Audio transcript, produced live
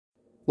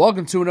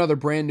Welcome to another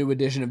brand new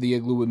edition of the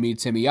Igloo with me,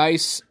 Timmy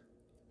Ice.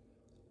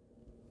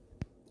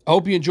 I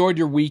hope you enjoyed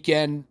your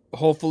weekend.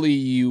 Hopefully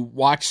you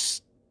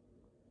watched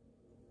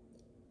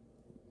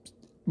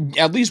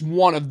at least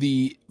one of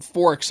the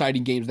 4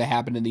 exciting games that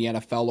happened in the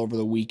NFL over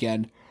the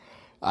weekend.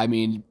 I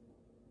mean,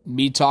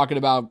 me talking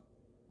about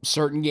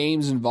certain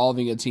games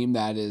involving a team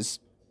that is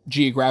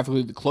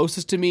geographically the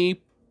closest to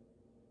me,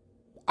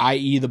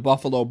 i.e. the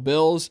Buffalo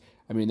Bills.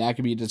 I mean, that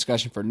could be a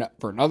discussion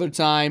for another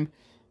time.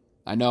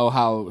 I know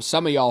how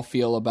some of y'all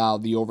feel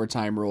about the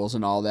overtime rules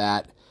and all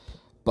that,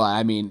 but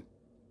I mean,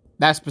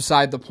 that's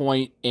beside the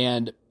point.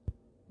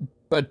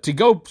 But to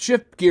go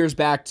shift gears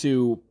back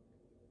to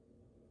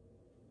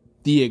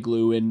the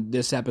Igloo in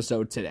this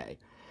episode today.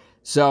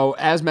 So,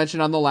 as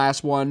mentioned on the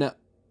last one,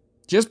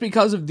 just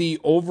because of the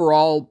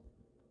overall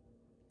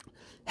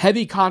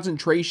heavy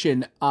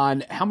concentration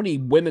on how many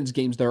women's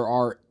games there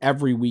are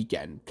every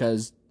weekend,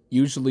 because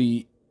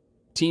usually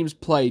teams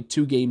play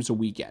 2 games a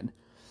weekend,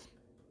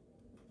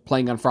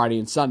 playing on Friday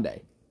and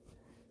Sunday.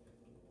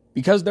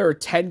 Because there are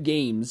 10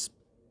 games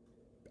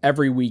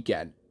every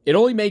weekend, it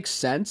only makes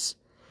sense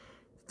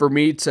for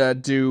me to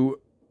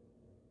do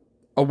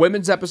a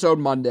women's episode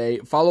Monday,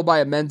 followed by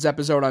a men's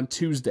episode on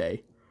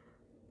Tuesday,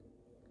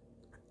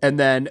 and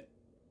then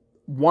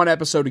one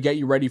episode to get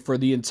you ready for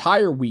the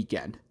entire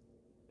weekend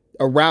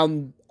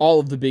around all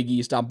of the Big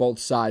East on both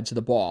sides of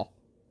the ball.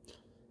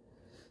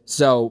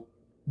 So,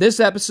 this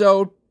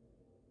episode,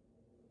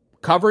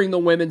 covering the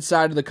women's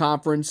side of the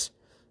conference,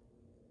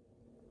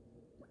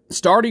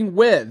 starting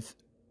with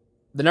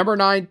the number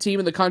 9 team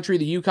in the country,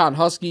 the UConn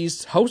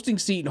Huskies, hosting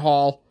Seton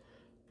Hall.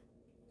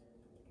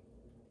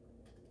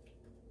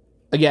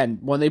 Again,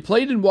 when they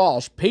played in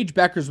Walsh, Paige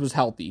Beckers was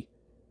healthy,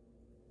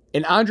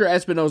 and Andra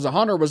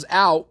Espinoza-Hunter was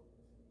out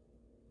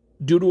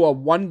due to a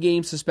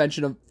 1-game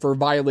suspension for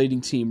violating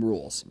team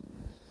rules.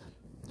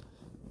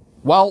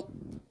 Well,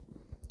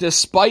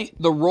 despite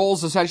the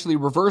roles essentially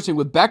reversing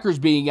with Beckers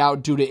being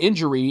out due to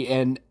injury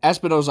and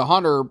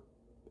Espinoza-Hunter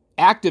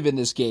active in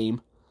this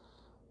game,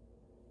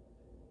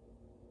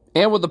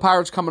 and with the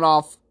Pirates coming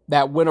off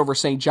that win over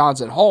St. John's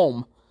at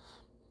home,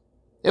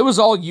 it was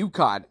all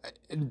UConn.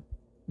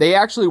 They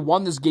actually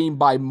won this game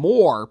by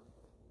more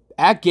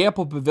at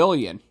Gamble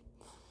Pavilion.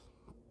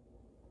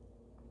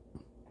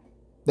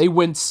 They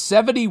win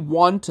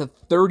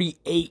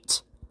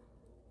 71-38.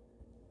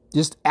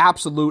 Just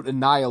absolute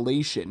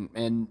annihilation.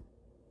 And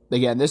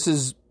again, this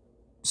is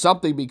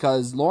something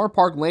because Lauren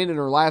Park Lane in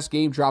her last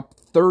game dropped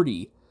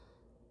 30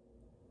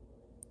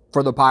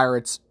 for the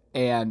Pirates,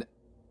 and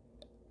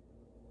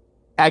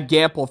at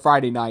Gamble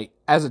Friday night,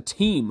 as a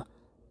team,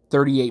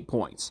 38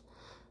 points.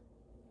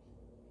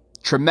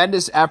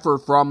 Tremendous effort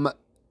from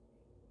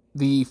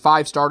the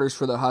 5 starters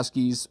for the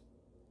Huskies.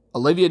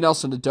 Olivia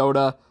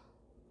Nelson-Ododa,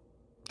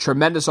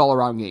 tremendous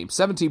all-around game.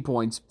 17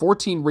 points,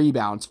 14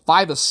 rebounds,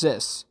 5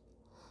 assists,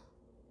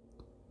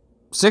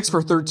 6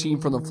 for 13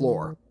 from the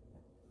floor.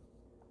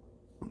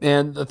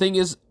 And the thing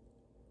is,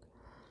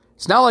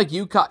 it's not like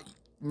UConn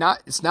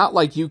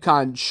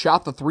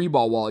shot the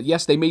 3-ball well.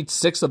 Yes, they made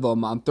 6 of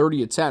them on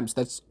 30 attempts.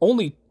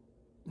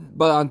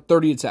 But on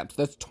 30 attempts,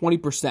 that's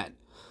 20%.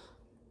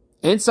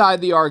 Inside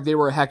the arc, they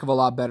were a heck of a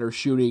lot better,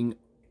 shooting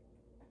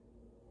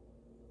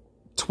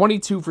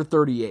 22 for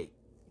 38.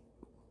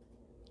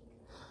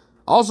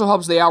 Also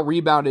helps they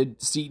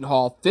out-rebounded Seton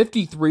Hall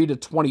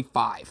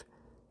 53-25,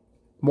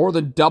 more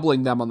than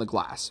doubling them on the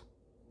glass.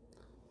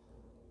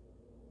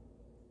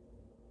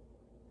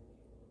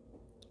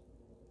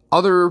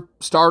 Other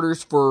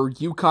starters for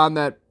UConn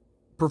that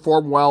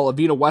performed well,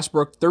 Avina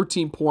Westbrook,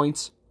 13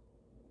 points,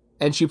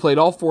 and she played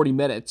all 40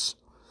 minutes.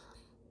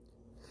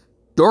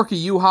 Dorka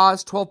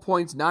Juhas, 12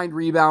 points, 9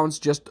 rebounds,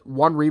 just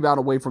 1 rebound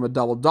away from a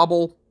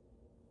double-double.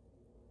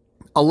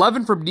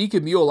 11 from Nika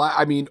Mule.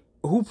 I mean,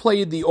 who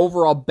played the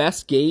overall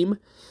best game?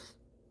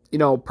 You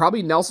know,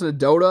 probably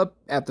Nelson-Ododa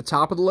at the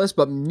top of the list,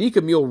 but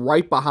Nika Mule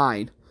right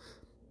behind.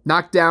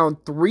 Knocked down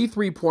 3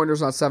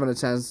 3-pointers on 7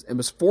 attempts and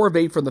was 4 of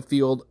 8 from the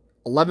field,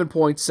 11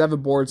 points,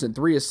 7 boards, and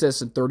 3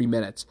 assists in 30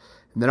 minutes.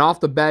 And then off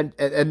the bench,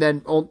 and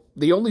then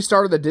the only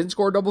starter that didn't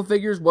score double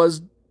figures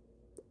was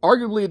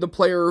arguably the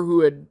player who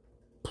had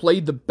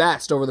played the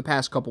best over the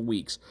past couple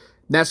weeks.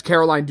 And that's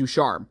Caroline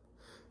Ducharme.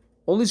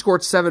 Only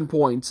scored 7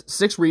 points,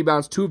 6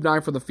 rebounds, 2 of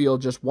 9 from the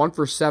field, just 1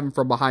 for 7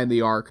 from behind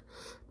the arc.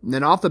 And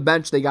then off the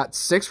bench, they got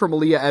 6 from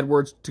Aaliyah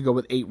Edwards to go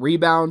with 8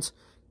 rebounds,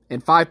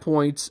 and 5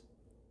 points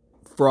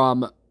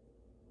from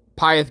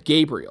Pyeth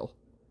Gabriel.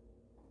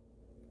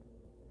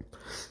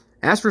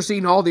 As for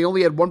Seton Hall, they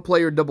only had 1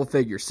 player in double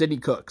figures, Sydney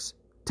Cooks.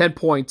 10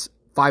 points,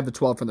 5 of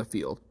 12 from the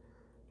field.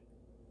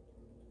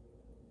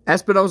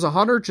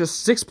 Espinoza-Hunter,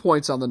 just 6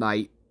 points on the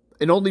night,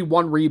 and only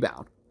 1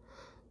 rebound.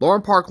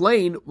 Lauren Park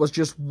Lane was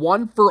just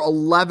 1 for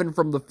 11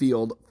 from the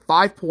field,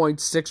 5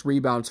 points, 6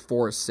 rebounds,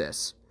 4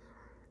 assists.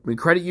 I mean,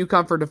 credit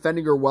UConn for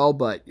defending her well,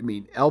 but, I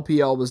mean,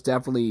 LPL was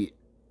definitely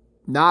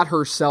not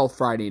herself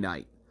Friday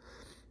night.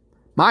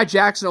 Maya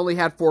Jackson only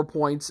had 4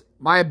 points.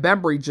 Maya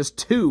Bembry just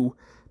 2,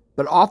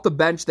 but off the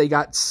bench they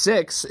got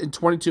 6 in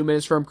 22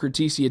 minutes from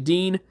Curtisia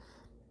Dean.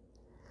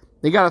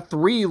 They got a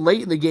 3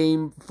 late in the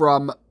game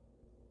from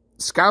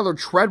Skylar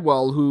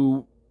Treadwell,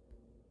 who,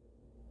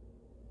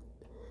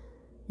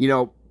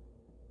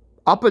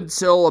 up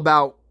until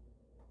about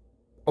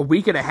a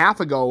week and a half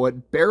ago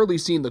had barely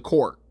seen the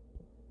court.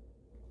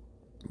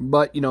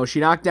 But, she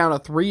knocked down a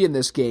 3 in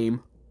this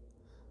game,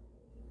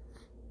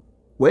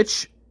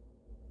 which,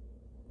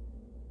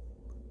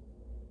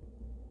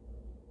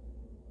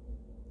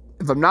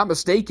 if I'm not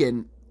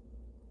mistaken,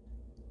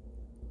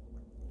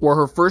 were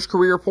her first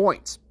career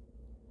points.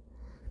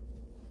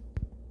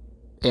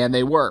 And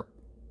they were,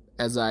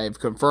 as I've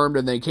confirmed.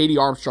 And then Katie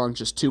Armstrong,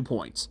 just 2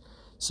 points.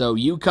 So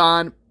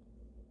UConn,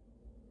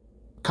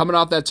 coming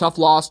off that tough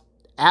loss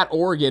at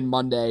Oregon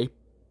Monday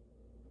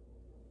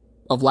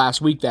of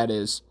last week, that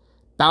is,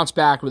 bounced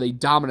back with a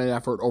dominant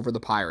effort over the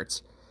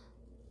Pirates.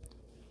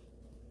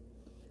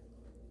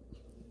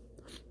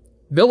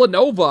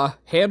 Villanova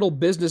handled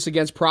business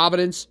against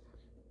Providence.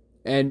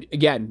 And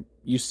again,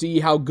 you see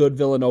how good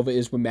Villanova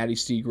is when Maddie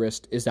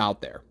Siegrist is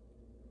out there.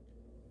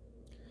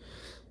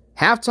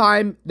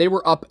 Halftime, they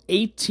were up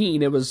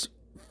 18. It was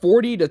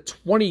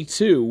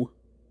 40-22.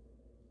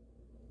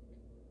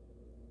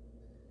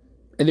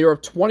 And they were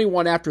up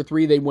 21 after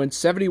 3. They went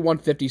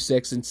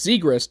 71-56. And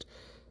Siegrist,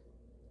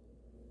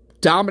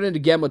 dominant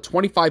again with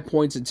 25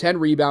 points and 10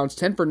 rebounds,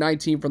 10 for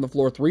 19 from the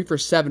floor, 3 for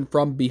 7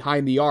 from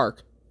behind the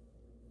arc.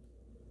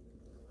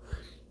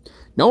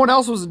 No one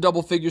else was in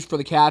double figures for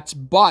the Cats,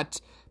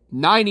 but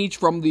 9 each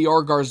from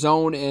Lior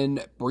Garzone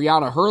and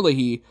Brianna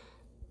Herlihy.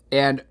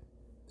 And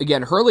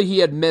again, Herlihy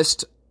had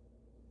missed,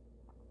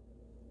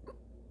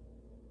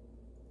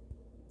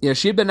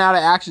 she had been out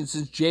of action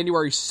since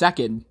January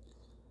 2nd.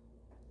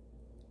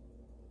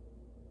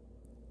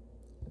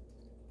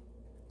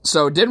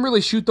 So didn't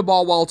really shoot the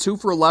ball well, 2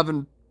 for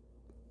 11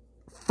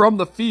 from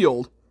the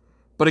field.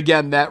 But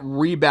again, that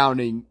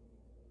rebounding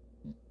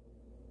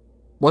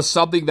was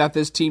something that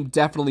this team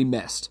definitely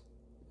missed.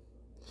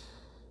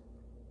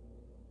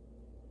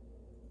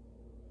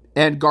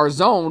 And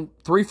Garzone,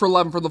 3 for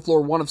 11 from the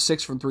floor, 1 of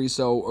 6 from 3.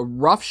 So a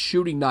rough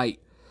shooting night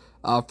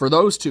for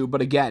those two.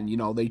 But again,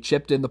 they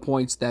chipped in the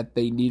points that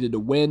they needed to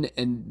win.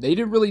 And they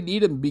didn't really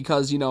need them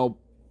because,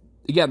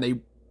 again,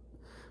 they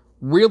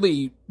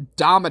really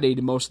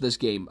dominated most of this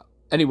game.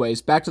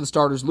 Anyways, back to the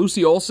starters.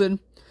 Lucy Olson,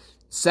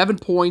 7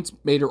 points,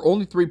 made her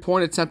only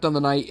 3-point attempt on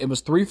the night, and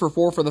was 3 for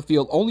 4 from the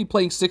field, only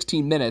playing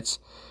 16 minutes.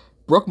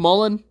 Brooke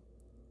Mullen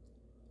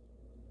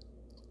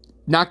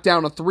knocked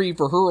down a 3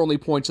 for her only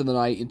points of the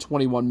night in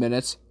 21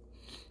 minutes.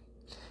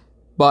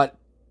 But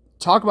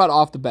talk about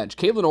off the bench.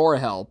 Caitlin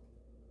Orahel,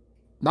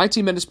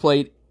 19 minutes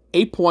played,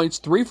 8 points,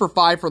 3 for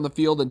 5 from the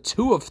field, and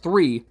 2 of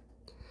 3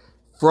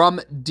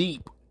 from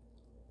deep.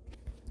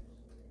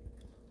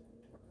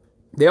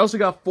 They also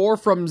got 4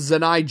 from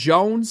Zanai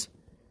Jones.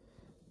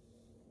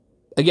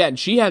 Again,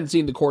 she hadn't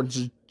seen the court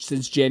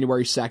since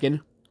January 2nd.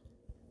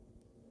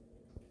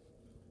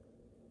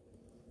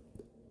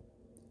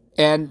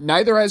 And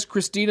neither has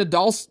Christina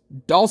Dulce.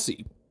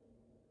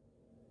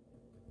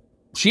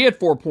 She had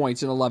 4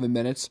 points in 11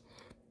 minutes.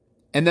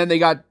 And then they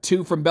got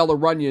 2 from Bella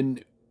Runyon,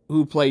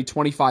 who played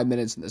 25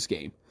 minutes in this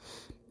game.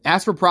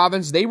 As for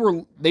Providence, they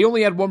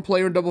only had 1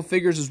 player in double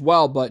figures as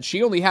well, but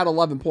she only had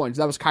 11 points.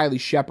 That was Kylie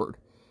Shepard.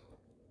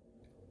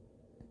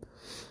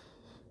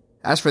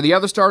 As for the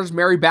other starters,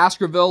 Mary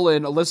Baskerville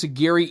and Alyssa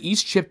Geary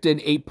each chipped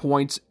in 8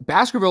 points.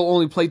 Baskerville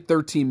only played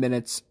 13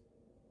 minutes.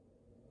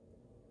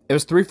 It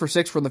was 3 for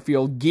 6 from the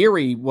field.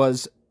 Geary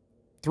was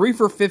 3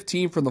 for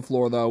 15 from the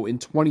floor, though, in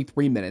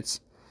 23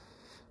 minutes.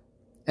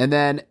 And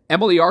then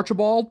Emily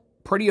Archibald,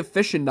 pretty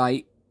efficient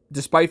night,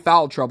 despite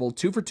foul trouble.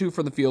 2 for 2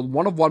 from the field,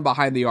 1 of 1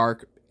 behind the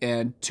arc,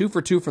 and 2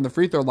 for 2 from the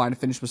free throw line to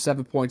finish with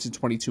 7 points in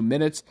 22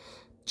 minutes.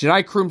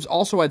 Janai Crooms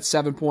also had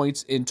 7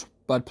 points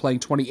but playing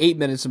 28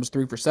 minutes and was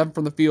 3 for 7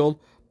 from the field.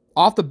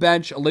 Off the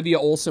bench, Olivia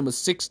Olson was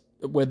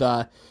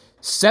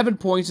 7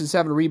 points and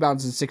 7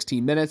 rebounds in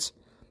 16 minutes.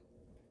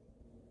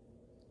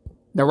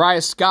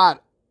 Nariah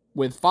Scott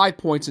with 5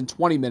 points in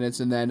 20 minutes,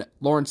 and then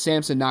Lauren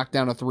Sampson knocked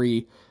down a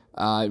 3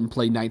 and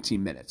played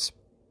 19 minutes.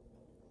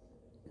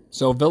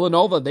 So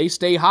Villanova, they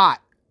stay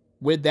hot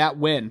with that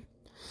win.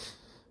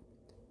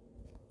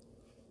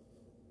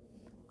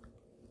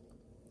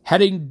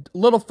 Heading a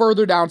little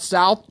further down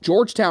south,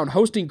 Georgetown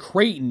hosting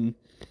Creighton.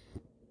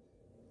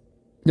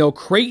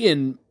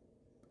 Creighton,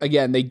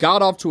 again, they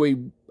got off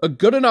to a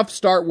good enough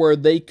start where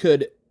they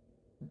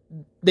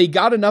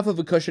got enough of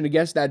a cushion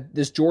against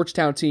this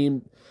Georgetown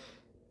team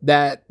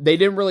that they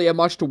didn't really have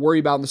much to worry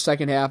about in the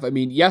second half. I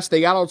mean, yes,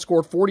 they got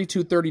outscored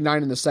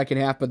 42-39 in the second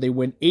half, but they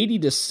went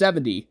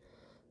 80-70,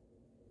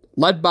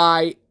 led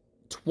by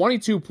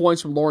 22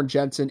 points from Lauren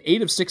Jensen,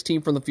 8 of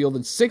 16 from the field,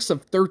 and 6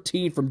 of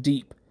 13 from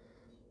deep.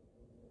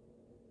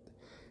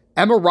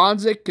 Emma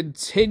Ronzik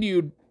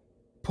continued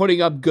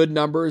putting up good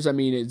numbers. I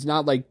mean, it's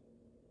not like,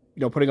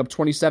 putting up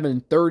 27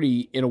 and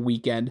 30 in a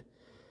weekend.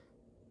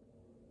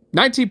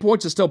 19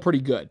 points is still pretty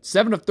good.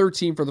 7 of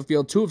 13 from the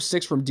field, 2 of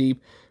 6 from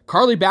deep.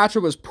 Carly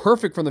Batcher was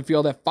perfect from the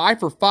field at 5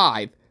 for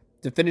 5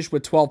 to finish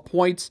with 12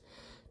 points.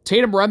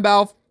 Tatum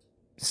Rembaugh,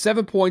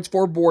 7 points,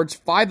 4 boards,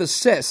 5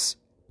 assists.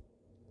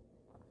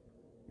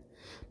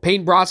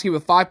 Peyton Brodsky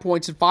with 5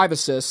 points and 5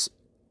 assists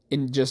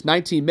in just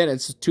 19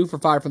 minutes, 2 for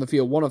 5 from the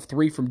field, 1 of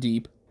 3 from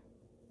deep.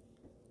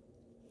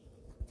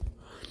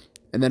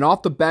 And then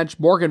off the bench,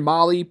 Morgan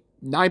Molly,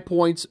 9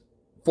 points,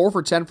 4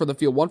 for 10 from the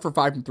field, 1 for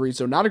 5 from 3.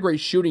 So not a great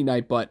shooting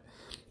night, but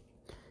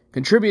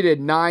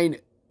contributed 9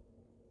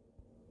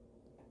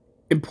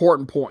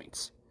 important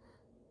points.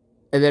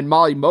 And then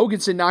Molly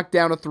Mogensen knocked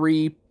down a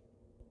 3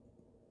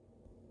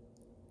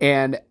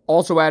 and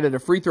also added a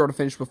free throw to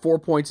finish with 4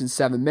 points in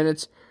 7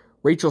 minutes.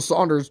 Rachel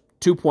Saunders,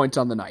 2 points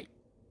on the night.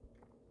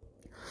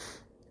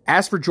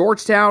 As for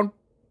Georgetown,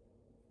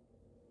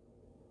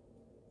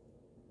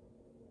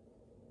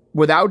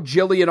 without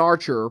Jillian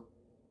Archer,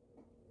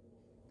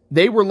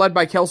 they were led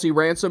by Kelsey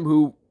Ransom,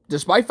 who,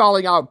 despite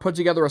fouling out, put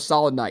together a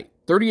solid night.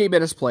 38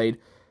 minutes played,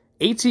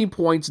 18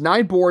 points,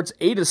 9 boards,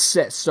 8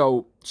 assists.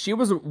 So she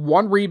was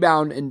 1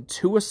 rebound and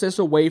 2 assists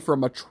away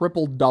from a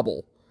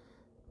triple-double.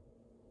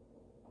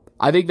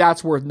 I think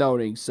that's worth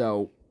noting.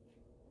 So,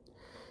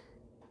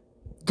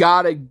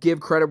 gotta give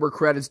credit where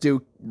credit's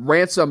due.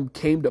 Ransom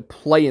came to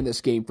play in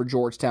this game for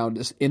Georgetown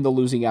in the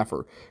losing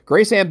effort.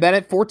 Grace Ann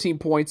Bennett, 14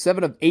 points,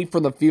 7 of 8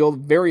 from the field.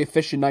 Very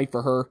efficient night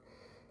for her.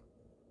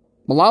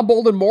 Milan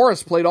Bolden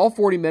Morris played all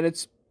 40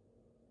 minutes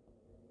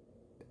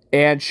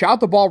and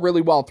shot the ball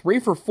really well. 3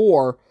 for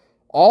 4,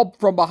 all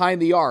from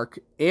behind the arc.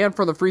 And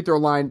from the free throw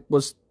line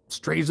was,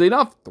 strangely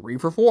enough, 3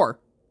 for 4.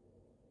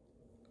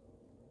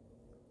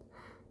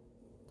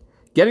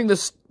 Getting a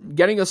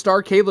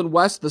start, Caitlin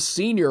West, the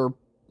senior,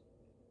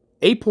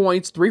 8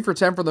 points, 3 for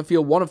 10 from the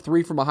field, 1 of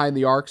 3 from behind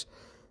the arc.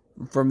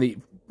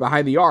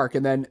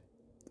 And then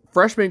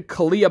freshman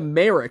Kalia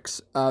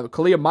Myricks,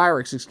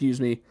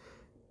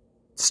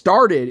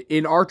 started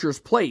in Archer's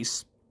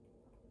place.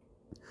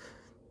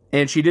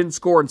 And she didn't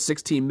score in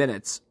 16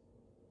 minutes.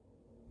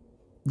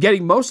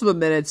 Getting most of the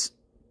minutes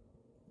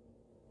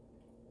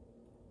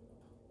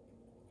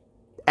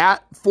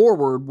at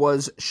forward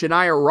was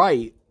Shania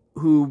Wright,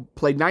 who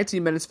played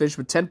 19 minutes, finished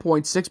with 10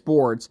 points, 6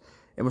 boards,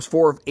 and was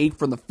 4 of 8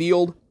 from the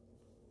field.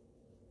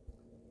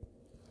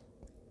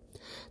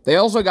 They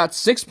also got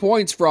 6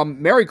 points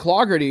from Mary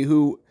Clougherty,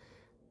 who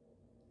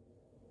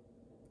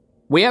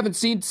we haven't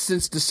seen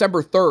since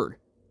December 3rd.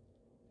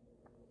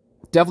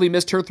 Definitely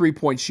missed her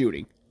 3-point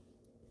shooting.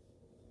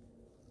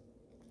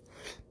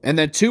 And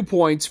then 2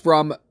 points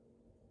from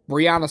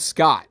Brianna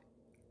Scott.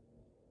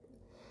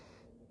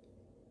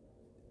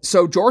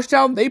 So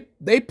Georgetown,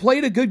 they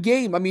played a good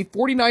game. I mean,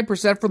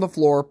 49% from the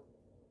floor,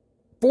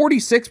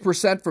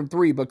 46% from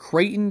 3. But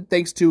Creighton,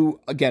 thanks to,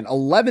 again,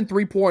 11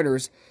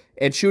 3-pointers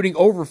and shooting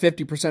over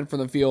 50% from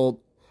the field,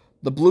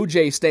 the Blue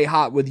Jays stay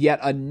hot with yet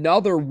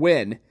another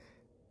win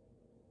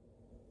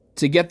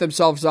to get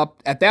themselves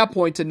up, at that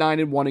point, to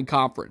 9-1 in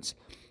conference.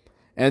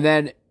 And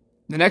then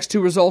the next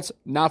 2 results,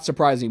 not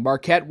surprising.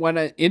 Marquette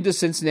went into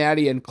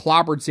Cincinnati and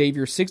clobbered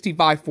Xavier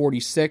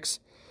 65-46.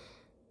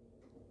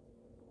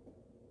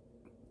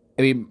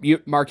 I mean,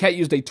 Marquette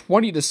used a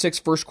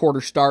 20-6 first quarter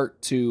start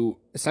to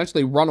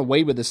essentially run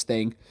away with this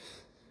thing.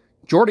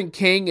 Jordan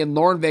King and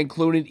Lauren Van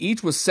Clunen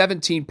each with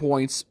 17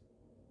 points.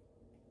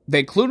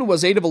 Van Clunen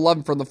was 8 of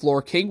 11 from the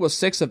floor. King was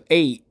 6 of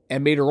 8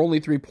 and made her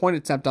only 3-point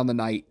attempt on the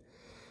night.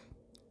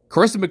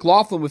 Carissa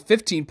McLaughlin with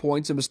 15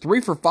 points and was 3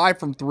 for 5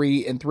 from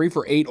 3 and 3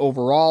 for 8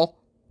 overall.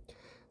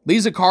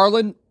 Lisa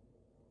Carlin,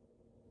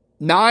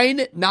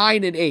 9,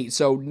 9, and 8.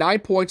 So 9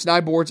 points,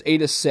 9 boards,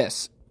 8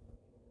 assists.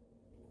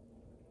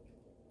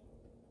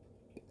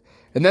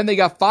 And then they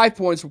got 5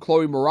 points from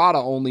Chloe Murata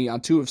only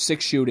on 2 of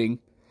 6 shooting.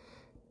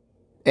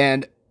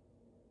 And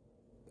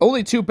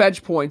only 2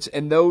 bench points,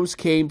 and those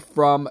came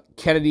from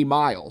Kennedy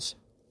Miles.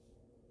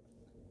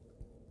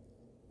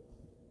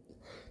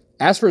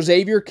 As for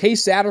Xavier,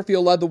 Case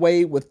Satterfield led the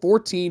way with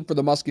 14 for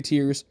the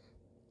Musketeers.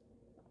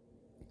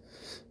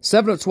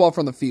 7 of 12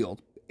 from the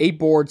field. 8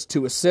 boards,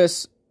 2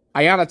 assists.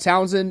 Ayanna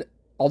Townsend,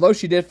 although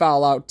she did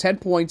foul out, 10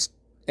 points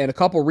and a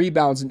couple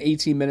rebounds in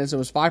 18 minutes and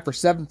was 5 for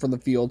 7 from the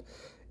field.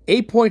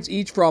 8 points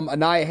each from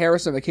Anaya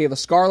Harris and Michaela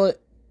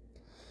Scarlett.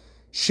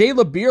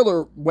 Shayla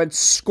Beerler went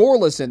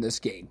scoreless in this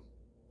game.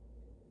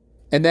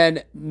 And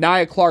then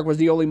Nia Clark was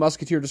the only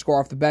Musketeer to score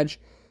off the bench,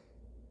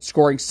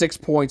 scoring 6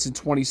 points in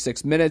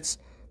 26 minutes.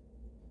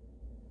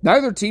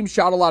 Neither team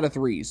shot a lot of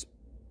threes.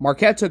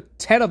 Marquette took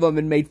 10 of them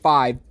and made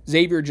 5.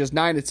 Xavier just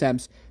 9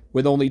 attempts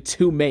with only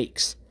 2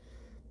 makes.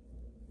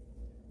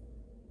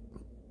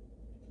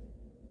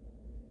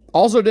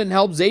 Also didn't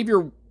help,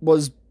 Xavier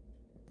was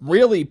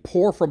really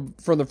poor from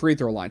the free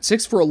throw line.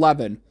 6 for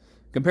 11.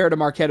 Compared to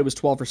Marquette, it was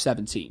 12 for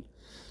 17.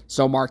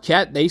 So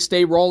Marquette, they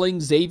stay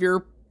rolling.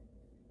 Xavier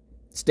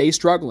stay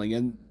struggling.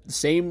 And the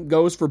same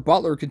goes for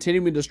Butler,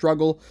 continuing to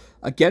struggle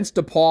against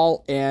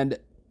DePaul. And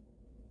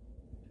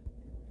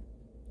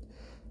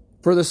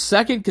for the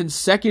second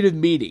consecutive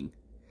meeting,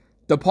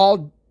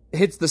 DePaul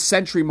hits the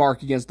century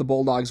mark against the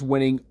Bulldogs,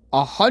 winning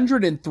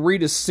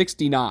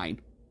 103-69.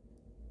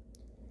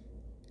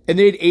 And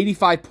they had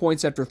 85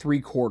 points after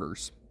 3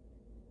 quarters.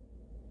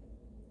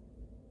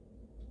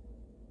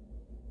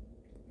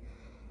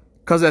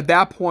 Because at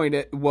that point,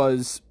 it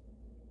was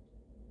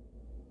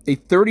a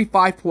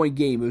 35-point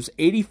game. It was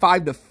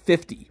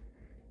 85-50.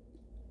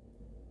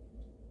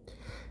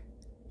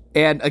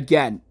 And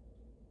again,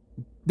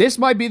 this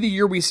might be the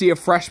year we see a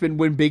freshman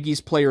win Big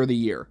East Player of the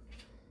Year.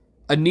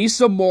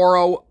 Anissa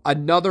Morrow,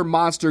 another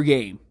monster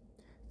game.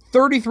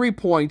 33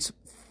 points,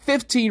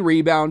 15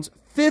 rebounds,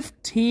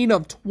 15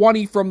 of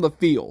 20 from the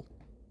field.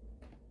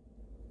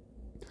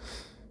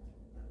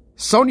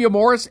 Sonia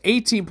Morris,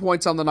 18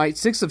 points on the night,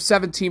 6 of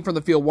 17 from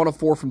the field, 1 of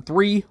 4 from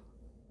 3.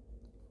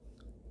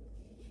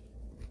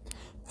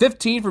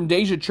 15 from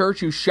Deja Church,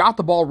 who shot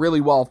the ball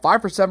really well.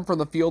 5 for 7 from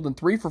the field and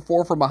 3 for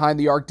 4 from behind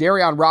the arc.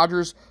 Darion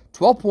Rogers,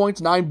 12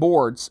 points, 9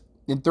 boards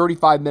in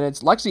 35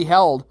 minutes. Lexi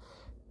Held,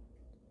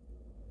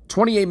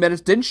 28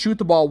 minutes, didn't shoot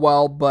the ball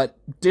well, but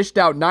dished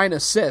out 9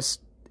 assists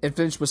and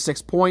finished with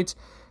 6 points.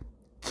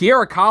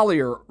 Kiara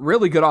Collier,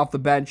 really good off the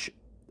bench.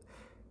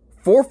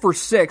 4 for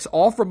 6,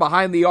 all from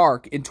behind the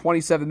arc in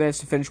 27 minutes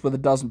to finish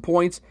with 12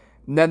 points.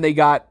 And then they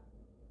got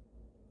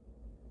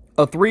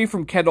a 3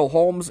 from Kendall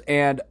Holmes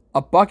and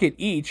a bucket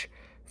each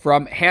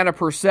from Hannah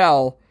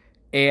Purcell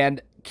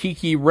and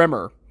Kiki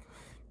Rimmer.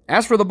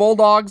 As for the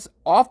Bulldogs,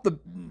 a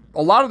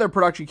lot of their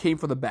production came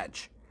from the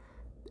bench.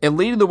 And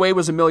leading the way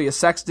was Amelia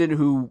Sexton,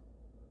 who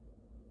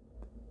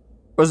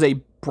was a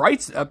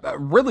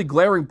really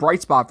glaring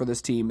bright spot for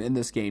this team in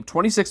this game.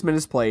 26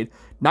 minutes played,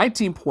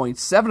 19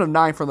 points, 7 of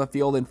 9 from the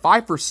field, and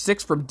 5 for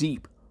 6 from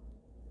deep.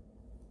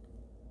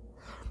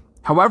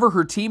 However,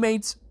 her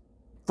teammates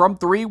from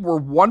 3 were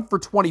 1 for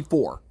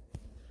 24.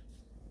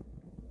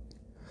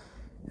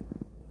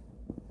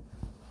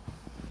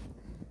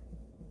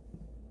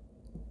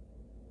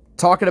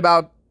 Talking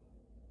about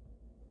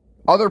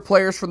other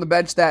players from the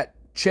bench that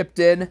chipped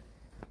in,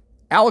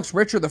 Alex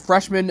Richer, the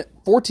freshman,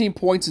 14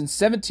 points in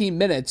 17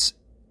 minutes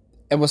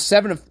and was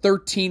 7 of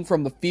 13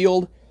 from the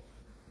field.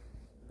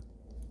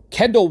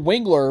 Kendall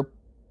Wingler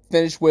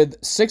finished with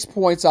 6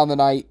 points on the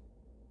night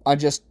on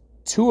just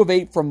 2 of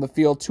 8 from the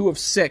field, 2 of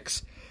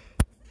 6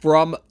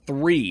 from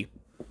 3.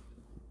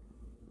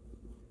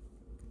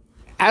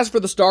 As for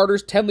the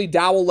starters, Tenley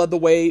Dowell led the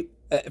way,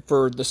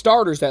 for the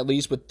starters at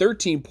least, with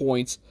 13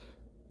 points,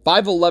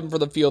 5 of 11 from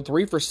the field,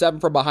 3 for 7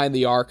 from behind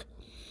the arc.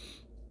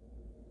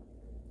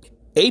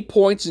 8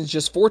 points in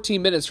just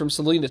 14 minutes from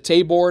Selena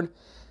Taborn.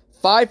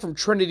 5 from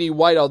Trinity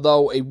White,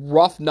 although a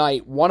rough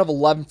night, 1 of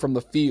 11 from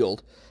the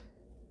field.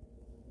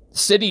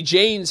 Sydney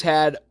Janes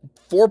had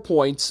 4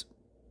 points,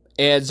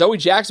 and Zoe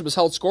Jackson was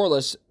held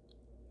scoreless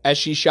as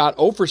she shot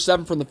 0 for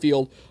 7 from the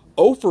field,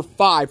 0 for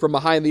 5 from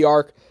behind the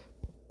arc.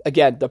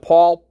 Again,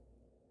 DePaul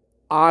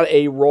on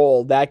a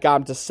roll. That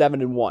got him to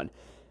 7-1.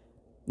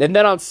 And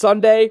then on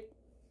Sunday,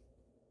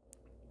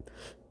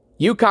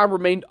 UConn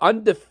remained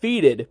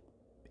undefeated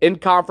in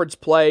conference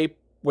play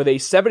with a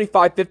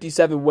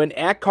 75-57 win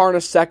at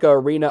Carnesecca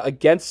Arena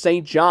against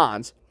St.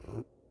 John's.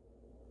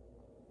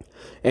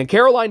 And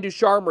Caroline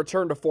Ducharme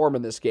returned to form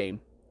in this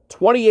game.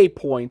 28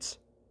 points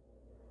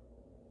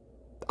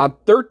on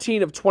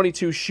 13 of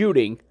 22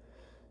 shooting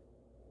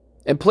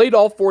and played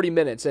all 40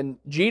 minutes. And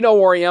Gino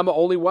Oriema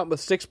only went with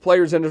 6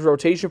 players in his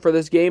rotation for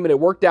this game, and it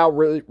worked out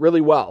really,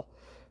 really well.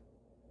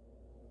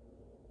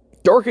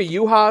 Dorka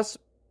Juhas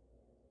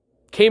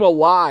came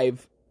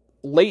alive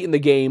late in the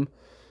game.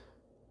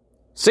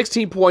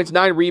 16 points,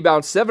 9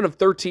 rebounds, 7 of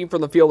 13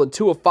 from the field, and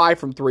 2 of 5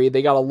 from 3.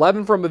 They got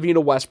 11 from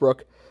Avina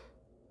Westbrook,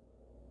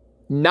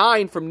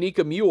 9 from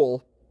Nika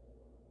Mule,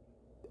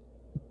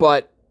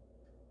 but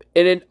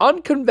in an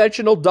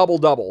unconventional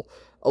double-double,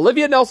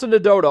 Olivia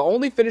Nelson-Nadota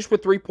only finished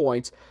with 3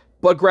 points,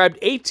 but grabbed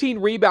 18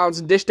 rebounds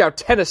and dished out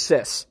 10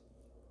 assists.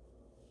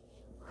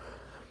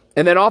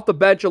 And then off the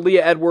bench,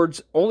 Aaliyah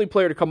Edwards, only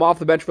player to come off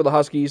the bench for the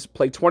Huskies,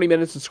 played 20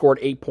 minutes and scored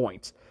 8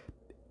 points.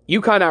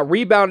 UConn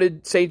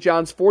out-rebounded St.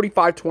 John's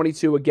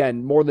 45-22,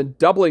 again, more than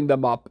doubling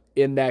them up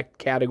in that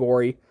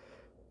category.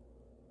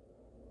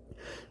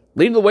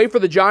 Leading the way for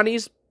the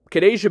Johnnies,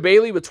 Kadeja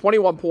Bailey with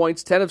 21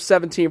 points, 10 of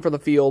 17 from the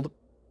field.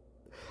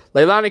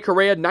 Leilani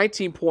Correa,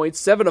 19 points,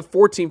 7 of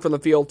 14 from the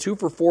field, 2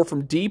 for 4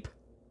 from deep.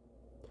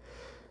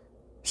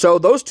 So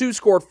those two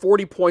scored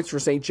 40 points for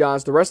St.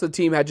 John's. The rest of the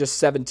team had just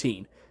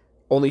 17.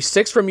 Only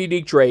 6 from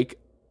Unique Drake.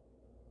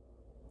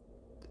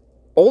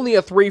 Only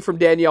a 3 from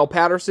Danielle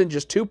Patterson.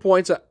 Just 2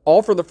 points,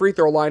 all from the free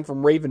throw line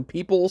from Raven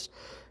Peoples.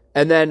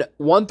 And then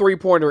 1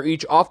 3-pointer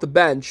each off the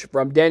bench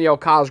from Danielle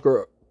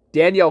Cosgrove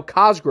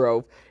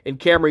and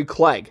Camry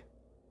Clegg.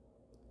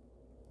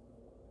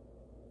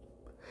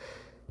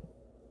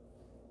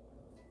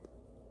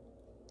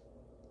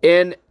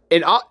 And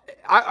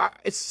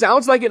it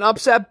sounds like an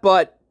upset,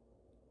 but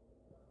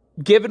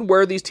given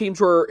where these teams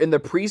were in the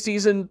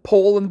preseason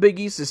poll in the Big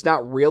East, it's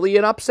not really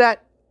an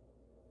upset.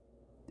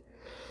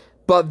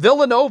 But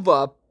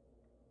Villanova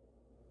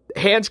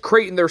hands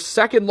Creighton their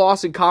second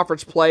loss in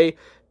conference play,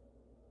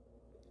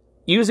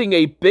 using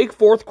a big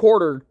fourth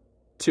quarter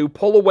to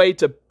pull away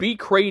to beat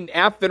Creighton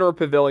at Finner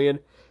Pavilion,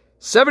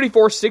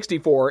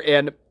 74-64,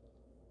 and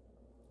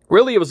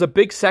really it was a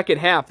big second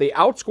half. They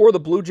outscored the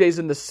Blue Jays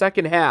in the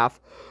second half,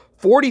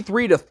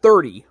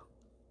 43-30.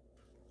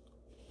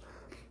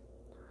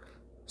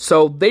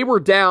 So they were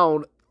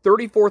down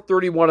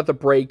 34-31 at the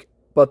break,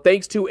 but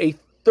thanks to a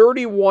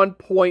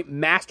 31-point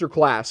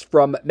masterclass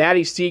from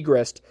Maddie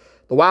Siegrist,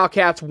 the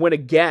Wildcats win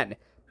again.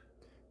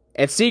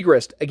 And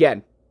Siegrist,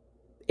 again,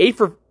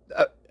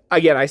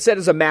 I said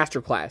it's a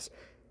masterclass.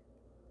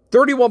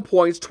 31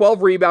 points,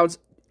 12 rebounds,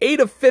 8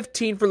 of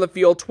 15 from the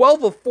field,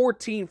 12 of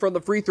 14 from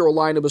the free throw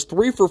line. It was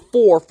 3 for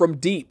 4 from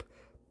deep.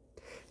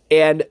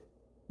 And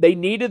they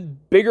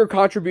needed bigger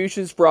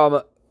contributions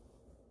from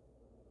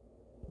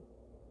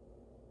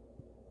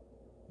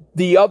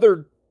the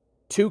other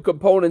two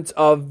components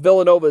of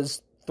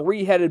Villanova's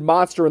three-headed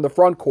monster in the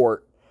front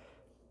court.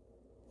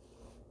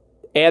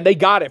 And they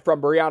got it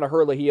from Brianna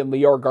Herlihy and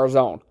Lior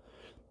Garzon.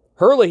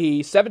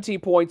 Herlihy, 17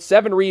 points,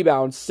 7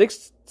 rebounds,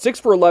 6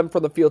 for 11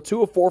 from the field,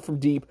 2 of 4 from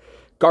deep.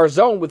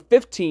 Garzon with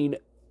 15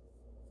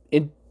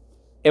 and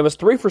was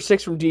 3 for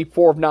 6 from deep,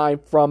 4 of 9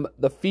 from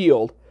the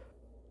field.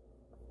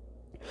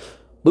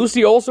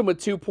 Lucy Olson with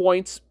 2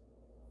 points.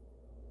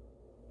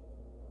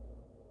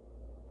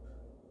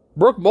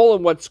 Brooke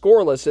Mullen went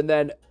scoreless, and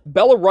then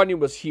Bella Runyon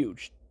was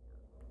huge.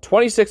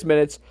 26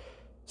 minutes,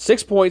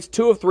 6 points,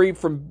 2 of 3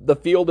 from the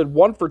field, and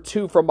 1 for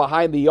 2 from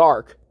behind the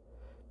arc.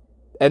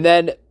 And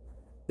then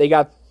they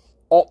got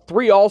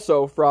 3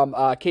 also from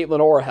Caitlin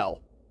Orahel.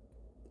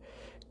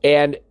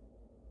 And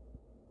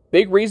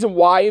big reason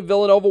why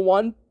Villanova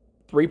won,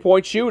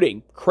 3-point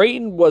shooting.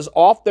 Creighton was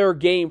off their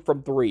game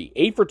from 3,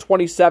 8 for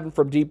 27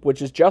 from deep,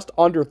 which is just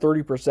under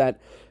 30%.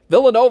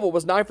 Villanova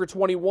was 9 for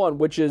 21,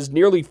 which is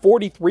nearly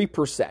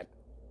 43%.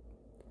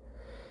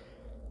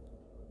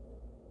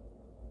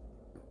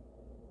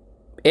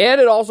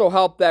 And it also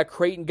helped that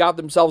Creighton got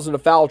themselves into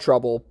foul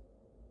trouble,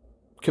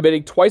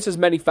 committing twice as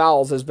many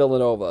fouls as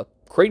Villanova.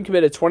 Creighton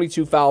committed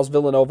 22 fouls,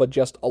 Villanova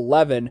just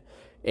 11,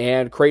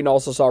 and Creighton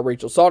also saw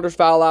Rachel Saunders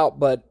foul out,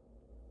 but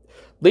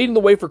leading the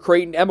way for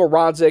Creighton, Emma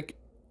Ronzik,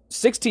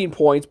 16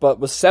 points,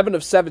 but was 7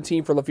 of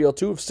 17 from the field,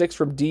 2 of 6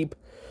 from deep.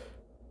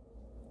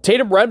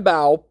 Tatum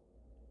Renbow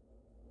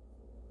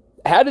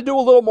had to do a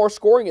little more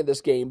scoring in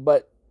this game,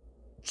 but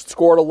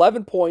scored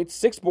 11 points,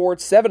 6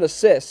 boards, 7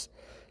 assists,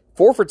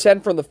 4 for 10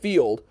 from the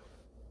field.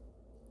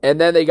 And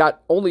then they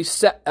got only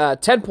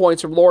 10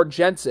 points from Lauren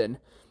Jensen,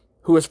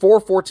 who was 4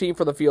 of 14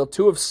 from the field,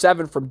 2 of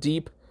 7 from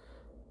deep.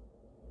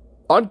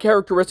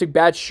 Uncharacteristic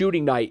bad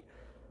shooting night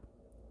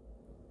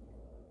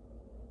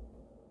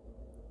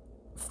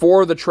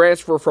for the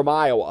transfer from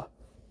Iowa.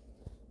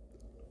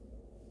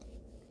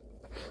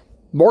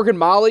 Morgan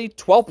Molly,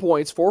 12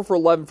 points, 4 for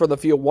 11 from the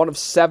field, 1 of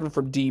 7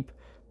 from deep.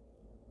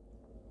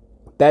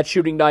 Bad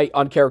shooting night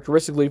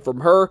uncharacteristically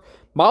from her.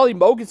 Molly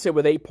Mogensen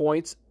with 8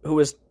 points,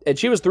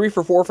 she was 3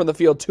 for 4 from the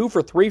field, 2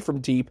 for 3 from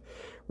deep.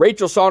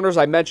 Rachel Saunders,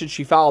 I mentioned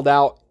she fouled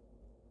out.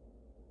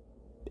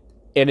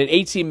 And in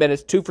 18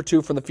 minutes, 2 for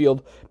 2 from the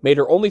field, made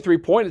her only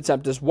 3-point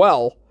attempt as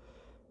well.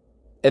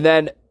 And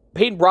then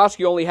Peyton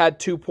Brodsky only had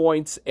 2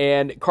 points,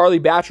 and Carly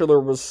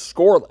Batchelor was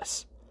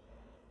scoreless.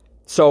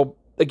 So,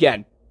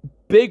 again,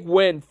 big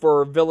win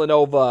for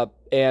Villanova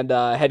and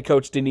head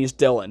coach Denise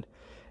Dillon,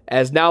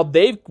 as now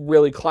they've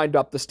really climbed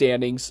up the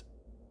standings.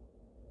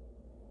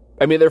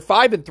 I mean, they're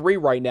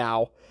 5-3 right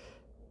now,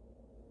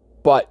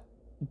 but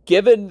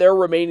given their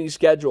remaining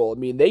schedule, I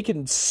mean, they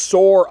can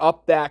soar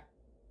up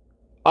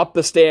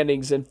the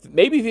standings and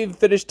maybe even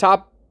finish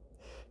top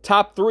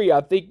 3.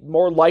 I think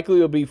more likely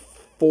it'll be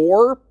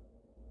 4,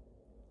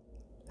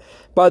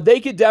 but they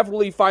could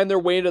definitely find their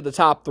way into the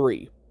top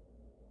 3.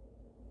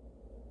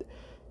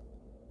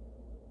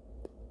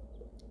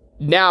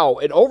 Now,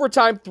 an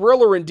overtime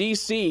thriller in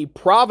D.C.,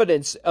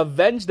 Providence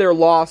avenged their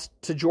loss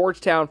to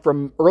Georgetown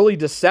from early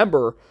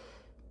December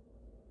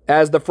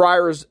as the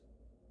Friars,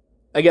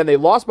 again, they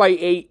lost by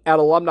 8 at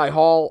Alumni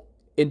Hall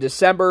in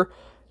December.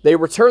 They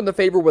returned the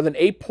favor with an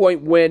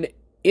 8-point win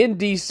in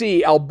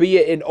D.C.,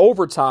 albeit in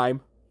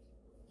overtime.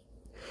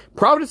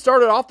 Providence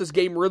started off this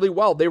game really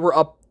well. They were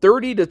up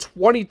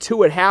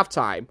 30-22 at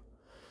halftime.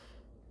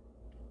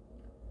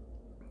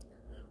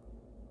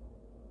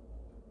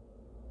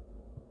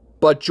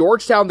 But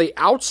Georgetown, they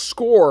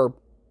outscore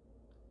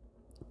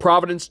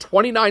Providence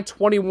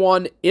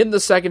 29-21 in the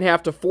second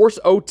half to force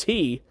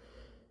OT.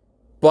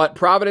 But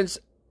Providence,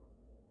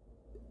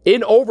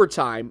 in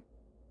overtime,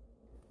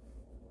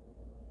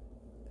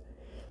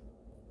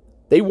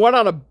 they went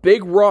on a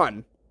big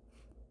run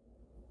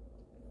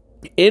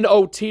in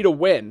OT to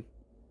win.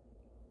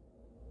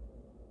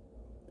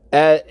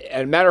 As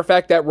a matter of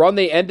fact, that run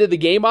they ended the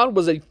game on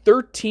was a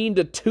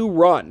 13-2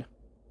 run.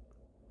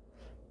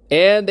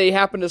 And they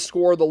happened to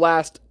score the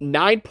last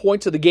 9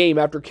 points of the game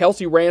after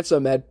Kelsey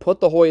Ransom had put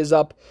the Hoyas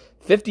up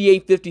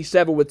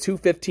 58-57 with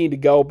 2:15 to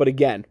go. But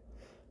again,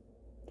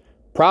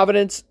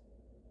 Providence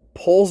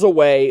pulls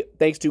away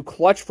thanks to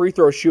clutch free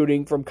throw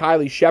shooting from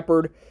Kylie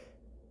Shepard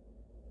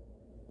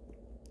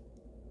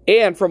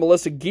and from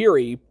Alyssa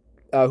Geary,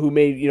 who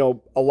made,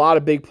 a lot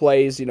of big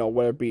plays,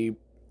 whether it be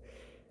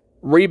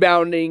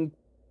rebounding,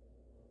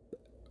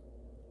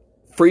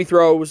 free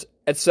throws,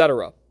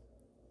 etc.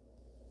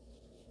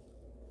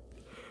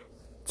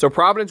 So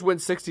Providence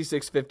wins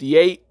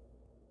 66-58.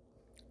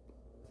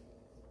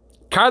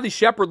 Kylie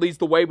Shepard leads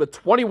the way with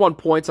 21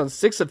 points on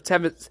 6 of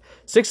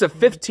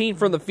 15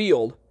 from the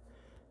field.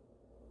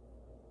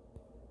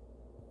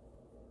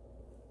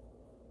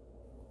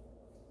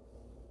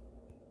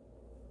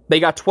 They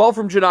got 12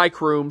 from Janai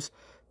Crooms,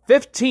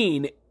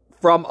 15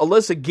 from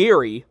Alyssa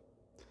Geary,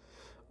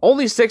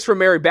 only 6 from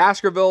Mary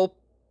Baskerville.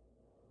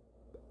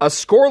 A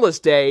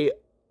scoreless day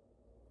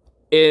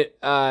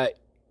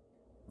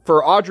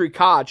for Audrey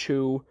Koch,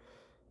 who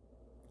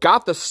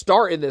got the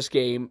start in this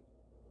game.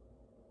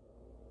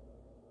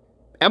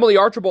 Emily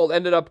Archibald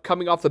ended up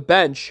coming off the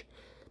bench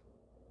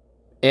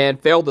and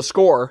failed to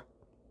score.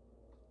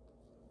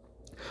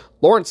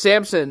 Lauren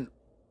Sampson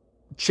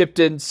chipped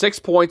in 6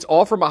 points,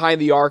 all from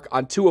behind the arc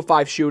on 2 of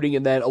 5 shooting,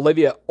 and then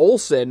Olivia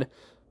Olsen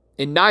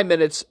in 9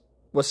 minutes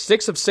was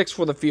 6 of 6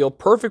 from the field,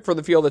 perfect from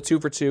the field at 2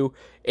 for 2,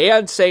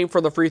 and same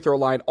from the free throw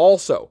line,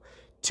 also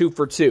 2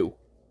 for 2.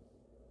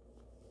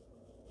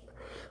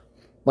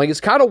 Like,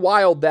 it's kind of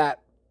wild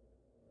that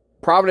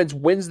Providence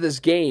wins this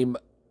game.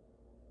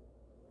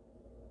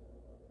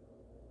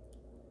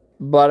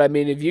 But, I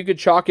mean, if you could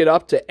chalk it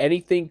up to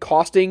anything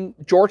costing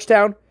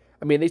Georgetown,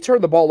 I mean, they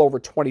turned the ball over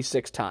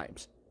 26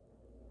 times.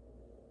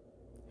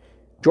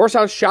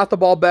 Georgetown shot the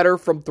ball better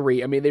from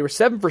 3. I mean, they were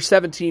 7 for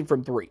 17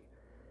 from 3.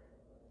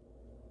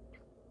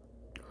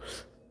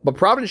 But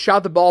Providence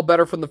shot the ball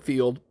better from the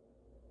field.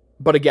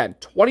 But again,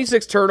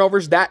 26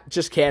 turnovers, that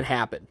just can't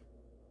happen.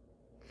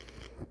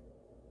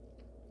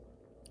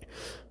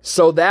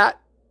 So that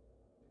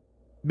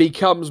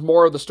becomes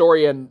more of the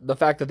story, and the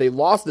fact that they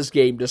lost this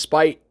game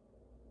despite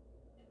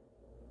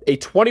a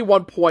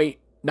 21-point,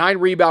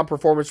 9-rebound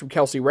performance from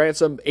Kelsey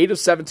Ransom, 8 of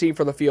 17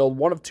 from the field,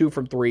 1 of 2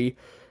 from 3.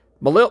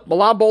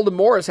 Milan Bolden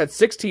Morris had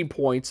 16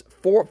 points,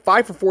 5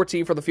 for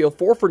 14 from the field,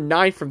 4 for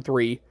 9 from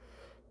 3.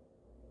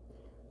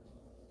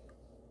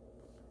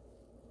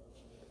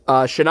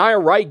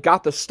 Shania Wright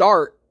got the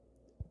start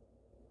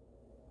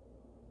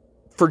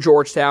for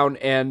Georgetown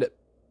and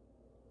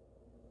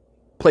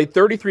played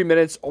 33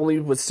 minutes, only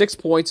with 6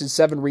 points and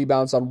 7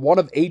 rebounds on 1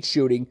 of 8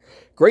 shooting.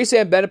 Grace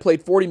Ann Bennett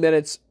played 40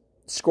 minutes,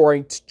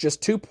 scoring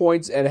just 2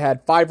 points and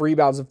had 5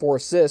 rebounds and 4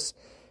 assists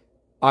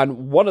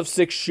on 1 of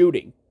 6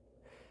 shooting.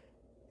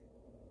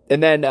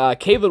 And then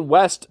Kaylin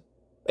West,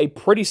 a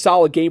pretty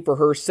solid game for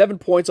her. 7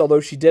 points,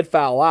 although she did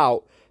foul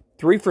out.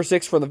 3 for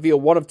 6 from the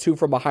field, 1 of 2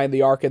 from behind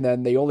the arc, and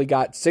then they only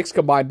got 6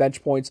 combined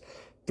bench points,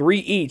 3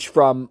 each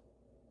from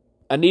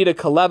Anita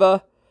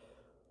Kaleva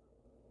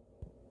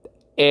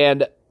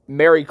and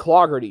Mary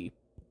Clougherty,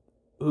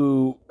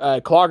 who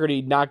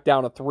Clougherty knocked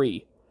down a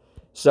 3.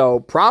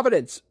 So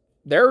Providence,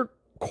 they're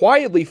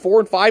quietly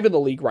 4-5 in the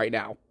league right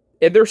now,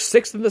 and they're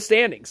 6th in the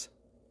standings.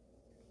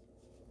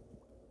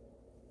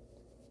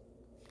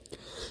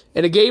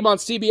 In a game on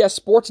CBS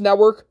Sports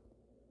Network,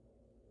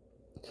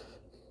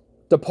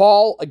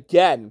 DePaul,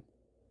 again,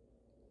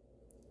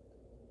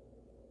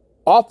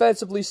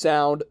 offensively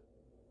sound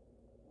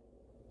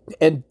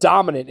and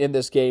dominant in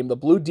this game. The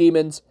Blue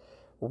Demons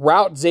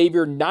rout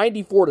Xavier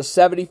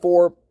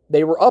 94-74.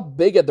 They were up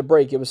big at the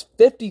break. It was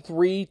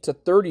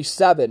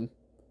 53-37.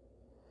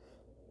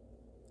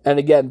 And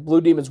again,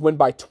 Blue Demons win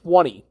by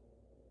 20.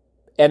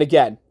 And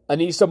again,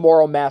 Anissa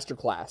Morrow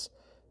masterclass.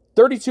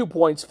 32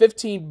 points,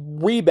 15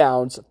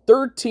 rebounds,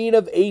 13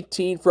 of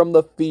 18 from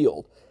the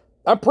field.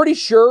 I'm pretty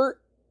sure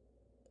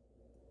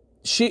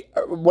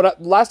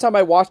last time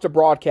I watched a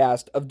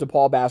broadcast of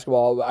DePaul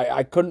basketball,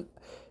 I couldn't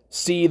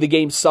see the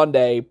game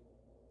Sunday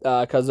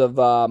because of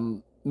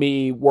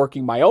me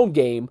working my own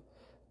game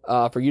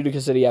for Utica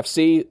City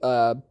FC,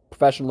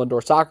 professional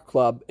indoor soccer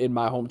club in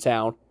my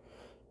hometown.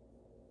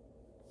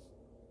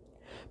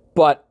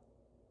 But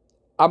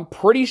I'm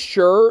pretty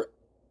sure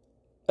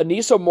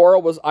Anissa Morrow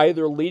was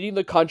either leading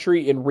the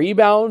country in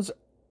rebounds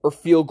or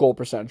field goal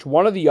percentage,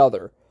 one or the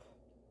other.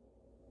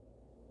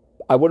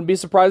 I wouldn't be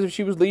surprised if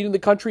she was leading the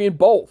country in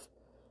both.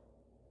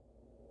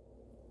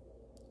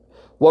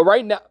 Well,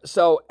 right now,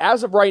 so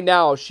as of right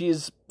now,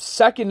 she's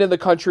second in the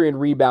country in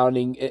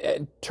rebounding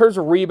in terms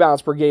of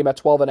rebounds per game at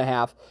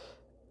 12.5.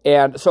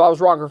 And so I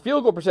was wrong. Her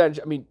field goal percentage,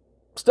 I mean,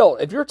 still,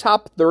 if you're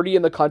top 30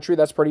 in the country,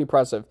 that's pretty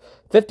impressive.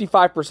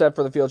 55%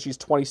 for the field, she's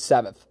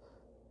 27th.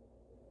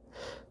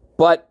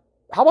 But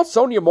how about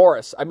Sonia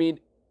Morris? I mean,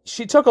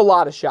 she took a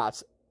lot of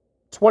shots,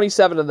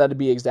 27 of them to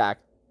be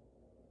exact.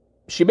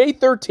 She made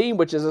 13,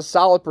 which is a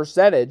solid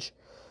percentage.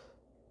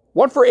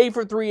 1 for 8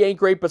 for 3 ain't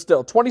great, but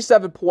still,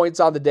 27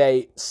 points on the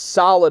day.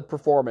 Solid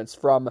performance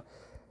from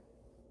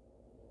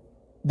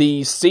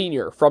the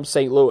senior from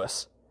St.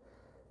 Louis.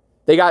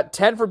 They got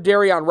 10 from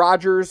Darion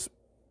Rogers,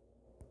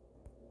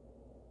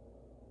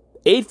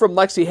 8 from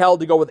Lexi Held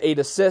to go with 8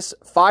 assists,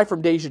 5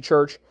 from Deja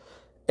Church,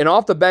 and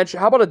off the bench,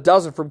 how about a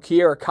dozen from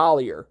Kiera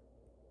Collier?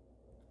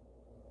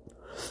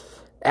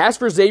 As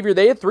for Xavier,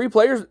 they had 4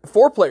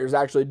 players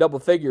actually, double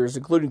figures,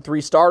 including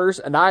 3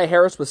 starters. Anaya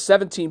Harris with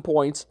 17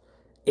 points,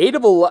 8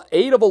 of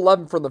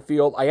 11 from the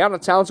field.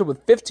 Ayanna Townsend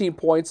with 15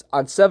 points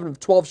on 7 of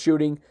 12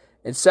 shooting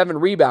and 7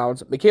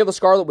 rebounds. Michaela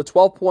Scarlett with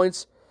 12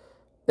 points.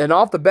 And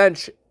off the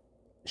bench,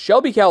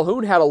 Shelby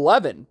Calhoun had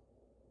 11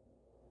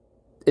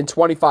 in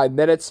 25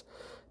 minutes.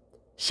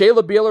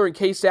 Shayla Beeler and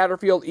Kay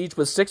Satterfield each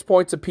with 6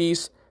 points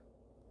apiece.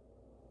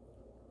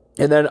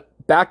 And then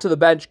back to the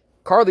bench,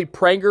 Courtney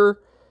Pranger,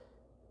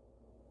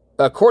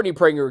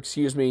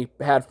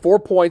 had 4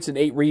 points and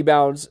 8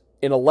 rebounds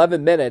in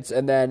 11 minutes.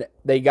 And then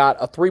they got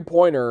a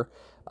 3-pointer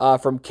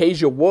from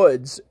Kasia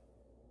Woods.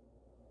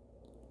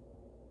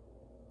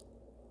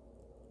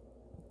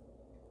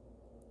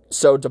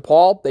 So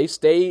DePaul, they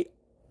stay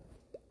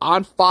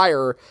on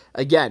fire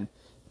again.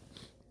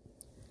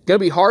 Going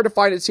to be hard to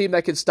find a team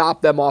that can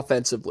stop them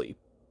offensively.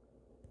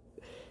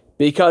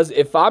 Because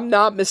if I'm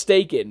not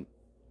mistaken,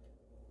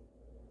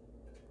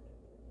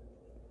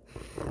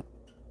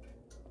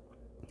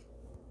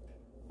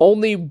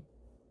 only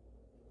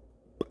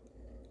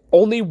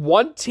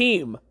one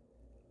team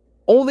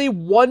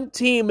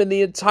in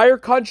the entire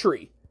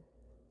country,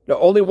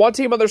 only one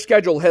team on their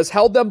schedule has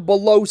held them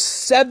below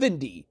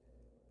 70,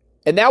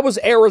 and that was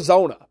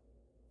Arizona.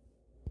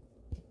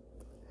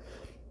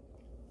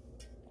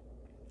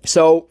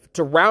 So,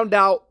 to round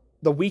out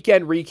the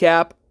weekend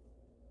recap,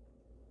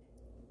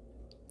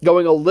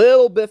 going a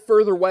little bit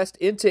further west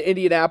into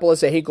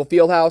Indianapolis at Hinkle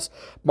Fieldhouse,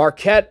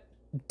 Marquette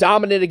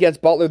dominant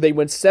against Butler. They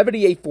win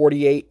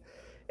 78-48,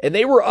 and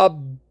they were up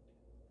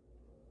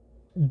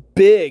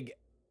big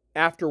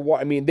after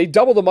what? I mean, they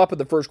doubled them up in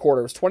the first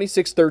quarter. It was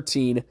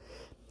 26-13,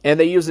 and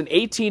they used an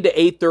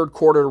 18-8 third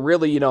quarter to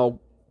really,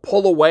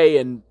 pull away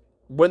and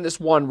win this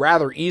one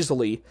rather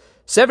easily.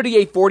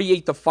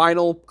 78-48 the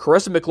final.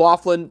 Carissa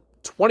McLaughlin,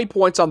 20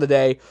 points on the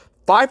day,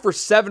 5 for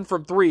 7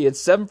 from 3, and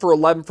 7 for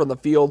 11 from the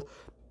field.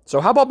 So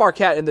how about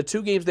Marquette in the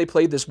 2 games they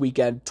played this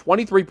weekend?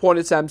 23 point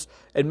attempts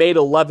and made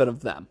 11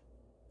 of them.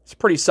 It's a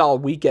pretty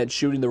solid weekend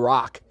shooting the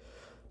rock.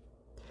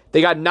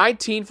 They got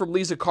 19 from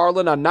Lisa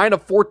Carlin on 9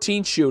 of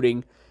 14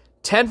 shooting,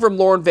 10 from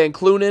Lauren Van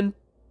Clunen,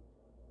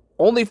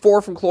 only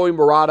 4 from Chloe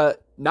Murata,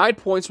 9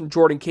 points from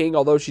Jordan King,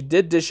 although she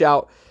did dish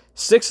out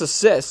 6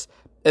 assists,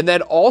 and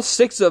then all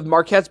 6 of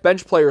Marquette's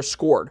bench players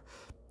scored.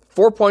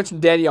 4 points from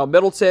Danielle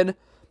Middleton,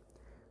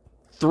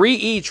 3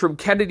 each from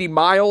Kennedy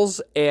Miles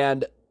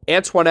and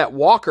Antoinette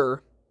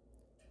Walker,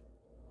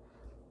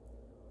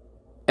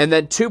 and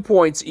then 2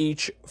 points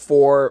each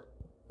for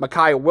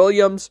Micaiah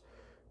Williams,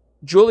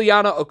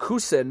 Juliana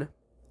Okusin,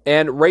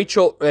 and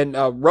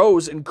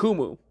Rose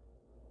Nkumu.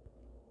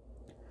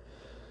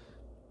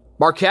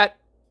 Marquette,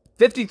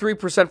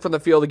 53% from the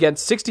field, again,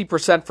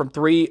 60% from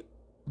 3.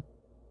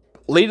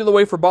 Leading the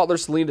way for Butler,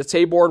 Selena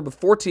Taborn with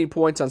 14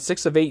 points on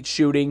 6 of 8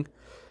 shooting.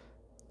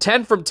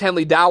 10 from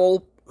Tenley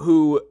Dowell,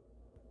 who,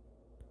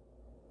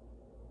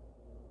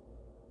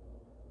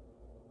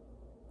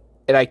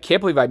 and I can't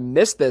believe I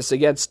missed this,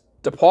 against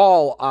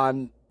DePaul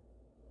on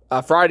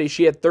Friday.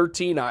 She had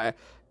 13. I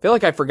feel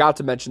like I forgot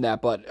to mention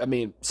that, but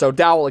so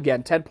Dowell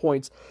again, 10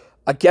 points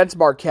against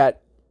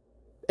Marquette,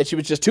 and she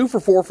was just 2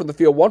 for 4 from the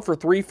field, 1 for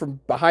 3 from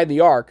behind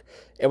the arc,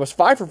 and was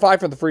 5 for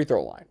 5 from the free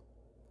throw line.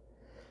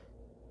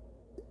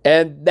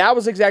 And that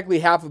was exactly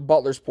half of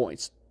Butler's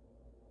points.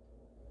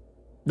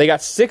 They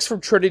got 6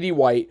 from Trinity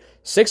White,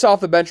 6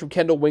 off the bench from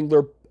Kendall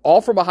Wingler,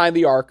 all from behind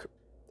the arc.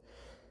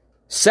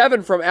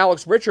 7 from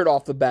Alex Richard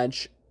off the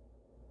bench.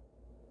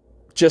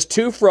 Just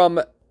 2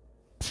 from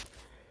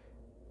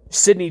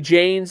Sydney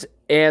Janes,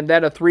 and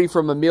then a 3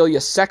 from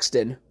Amelia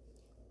Sexton.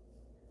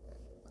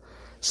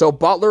 So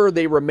Butler,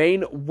 they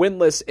remain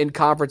winless in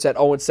conference at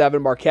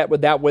 0-7. Marquette,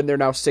 with that win, they're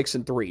now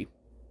 6-3.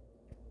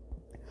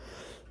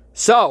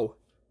 So,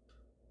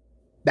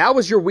 that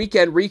was your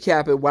weekend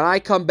recap, and when I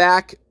come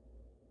back,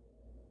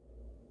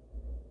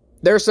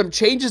 there are some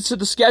changes to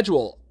the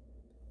schedule,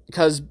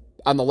 because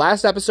on the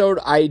last episode,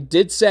 I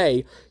did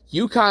say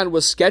UConn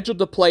was scheduled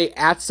to play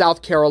at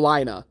South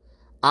Carolina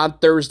on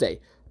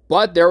Thursday,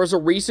 but there was a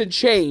recent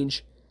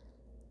change,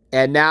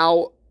 and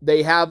now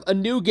they have a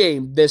new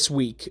game this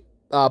week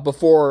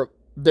before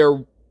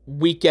their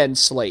weekend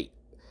slate.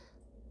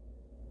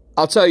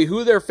 I'll tell you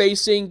who they're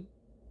facing,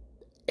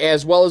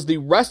 as well as the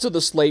rest of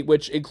the slate,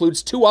 which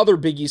includes 2 other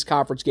Big East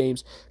Conference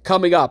games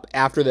coming up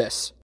after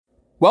this.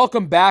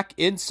 Welcome back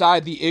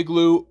inside the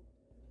Igloo.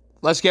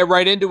 Let's get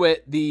right into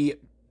it. The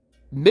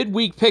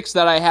midweek picks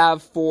that I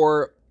have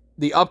for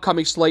the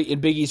upcoming slate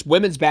in Big East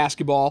women's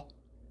basketball.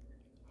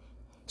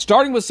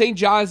 Starting with St.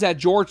 John's at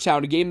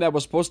Georgetown, a game that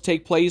was supposed to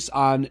take place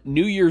on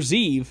New Year's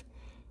Eve,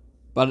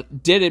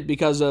 but didn't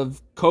because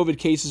of COVID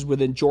cases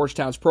within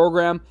Georgetown's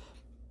program.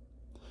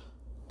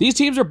 These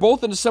teams are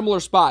both in a similar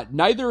spot.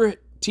 Neither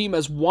team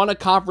has won a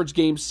conference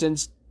game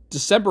since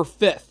December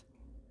 5th.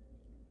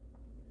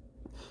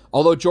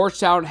 Although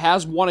Georgetown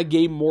has won a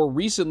game more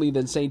recently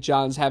than St.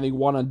 John's, having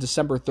won on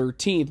December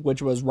 13th,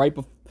 which was right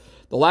before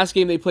the last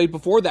game they played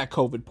before that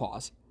COVID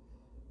pause.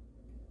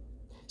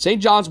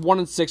 St. John's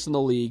 1-6 in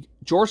the league.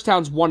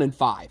 Georgetown's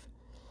 1-5.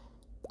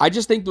 I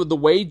just think with the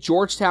way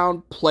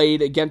Georgetown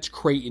played against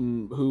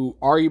Creighton, who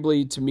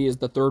arguably to me is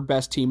the 3rd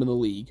best team in the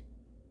league,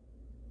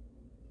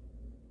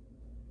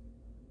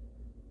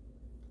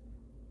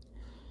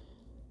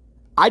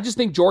 I just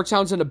think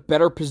Georgetown's in a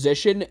better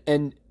position,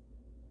 and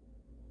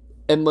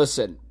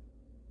listen,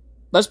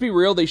 let's be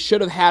real, they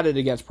should have had it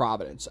against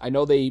Providence. I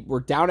know they were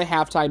down at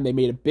halftime, they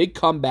made a big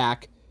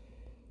comeback,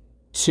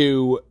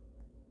 to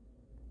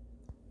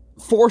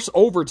force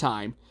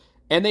overtime.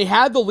 And they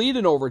had the lead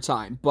in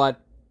overtime,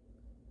 but,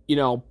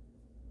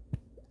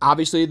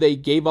 obviously they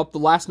gave up the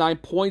last 9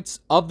 points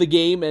of the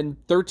game and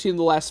 13 of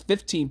the last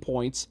 15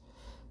 points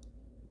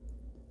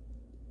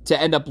to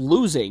end up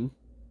losing.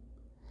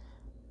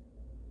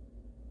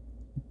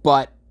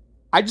 But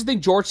I just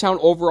think Georgetown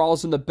overall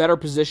is in the better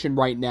position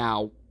right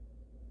now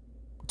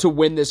to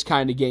win this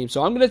kind of game.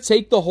 So I'm going to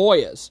take the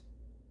Hoyas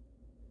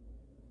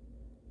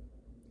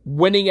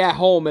winning at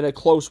home in a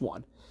close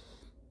one.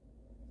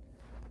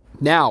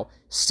 Now,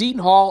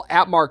 Seton Hall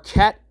at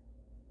Marquette.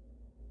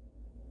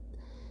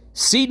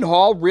 Seton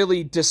Hall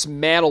really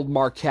dismantled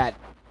Marquette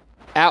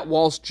at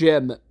Walsh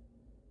Gym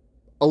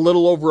a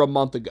little over a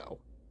month ago.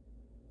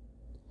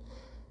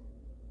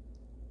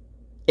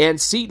 And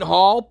Seton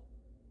Hall,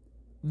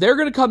 they're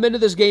going to come into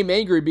this game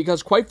angry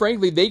because, quite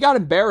frankly, they got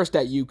embarrassed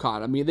at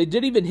UConn. I mean, they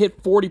didn't even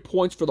hit 40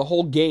 points for the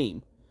whole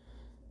game.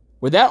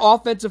 With that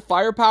offensive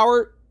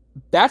firepower,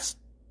 that's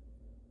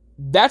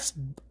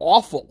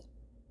awful.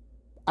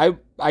 I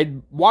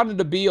wanted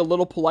to be a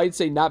little polite,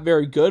 say not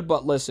very good,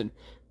 but listen,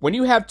 when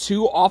you have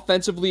two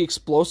offensively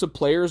explosive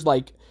players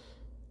like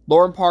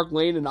Lauren Park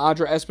Lane and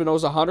Andra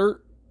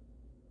Espinoza-Hunter,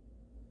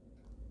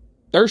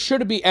 there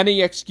shouldn't be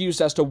any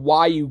excuse as to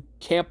why you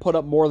can't put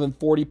up more than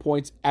 40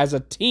 points as a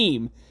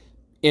team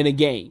in a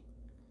game.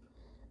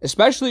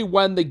 Especially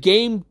when the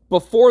game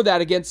before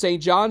that against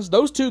St. John's,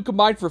 those two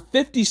combined for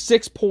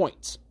 56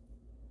 points.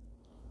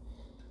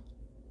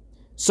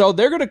 So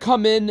they're going to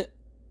come in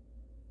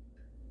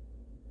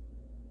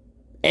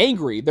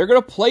angry. They're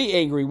going to play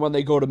angry when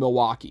they go to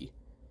Milwaukee.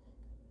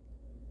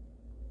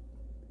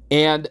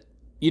 And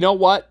you know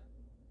what?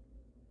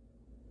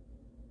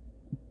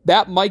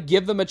 That might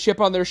give them a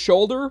chip on their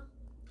shoulder.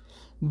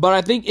 But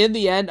I think in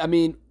the end,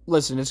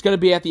 listen, it's going to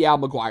be at the Al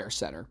McGuire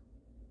Center.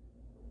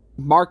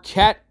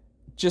 Marquette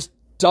just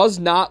does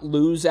not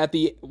lose at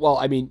the...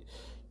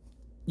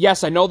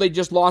 yes, I know they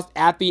just lost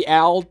at the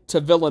Al to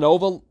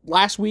Villanova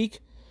last week.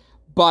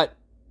 But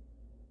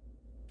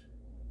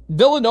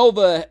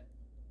Villanova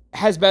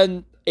has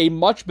been a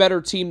much better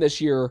team this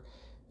year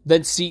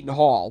than Seton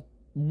Hall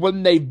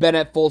when they've been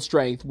at full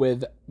strength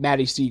with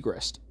Maddie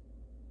Siegrist.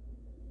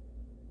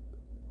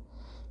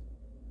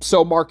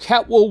 So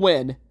Marquette will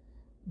win,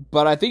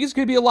 but I think it's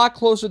going to be a lot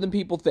closer than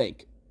people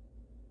think.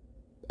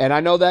 And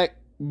I know that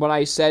when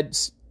I said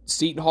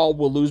Seton Hall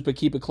will lose but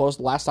keep it close,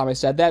 the last time I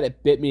said that,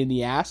 it bit me in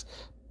the ass.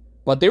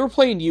 But they were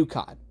playing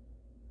UConn.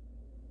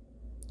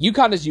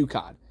 UConn is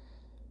UConn.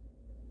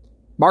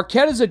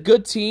 Marquette is a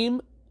good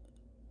team,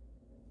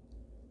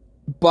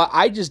 but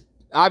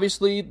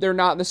obviously they're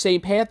not in the same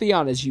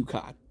pantheon as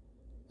UConn.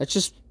 That's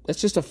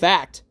just a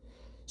fact.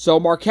 So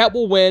Marquette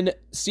will win.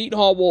 Seton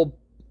Hall will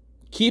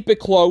keep it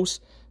close,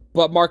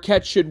 but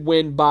Marquette should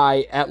win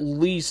by at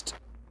least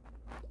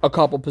a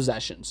couple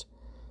possessions.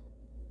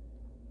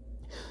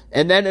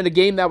 And then in a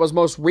game that was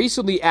most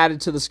recently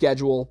added to the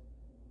schedule,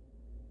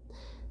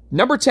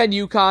 number 10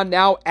 UConn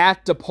now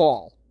at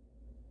DePaul.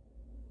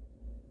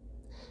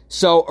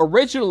 So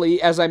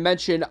originally, as I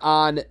mentioned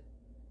on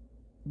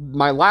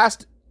my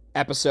last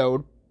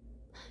episode,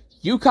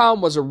 UConn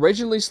was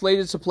originally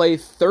slated to play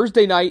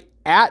Thursday night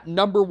at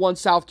number 1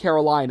 South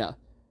Carolina.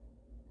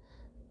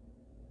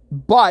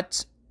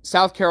 But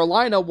South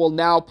Carolina will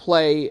now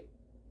play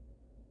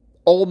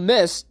Ole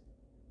Miss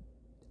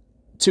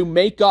to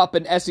make up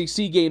an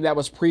SEC game that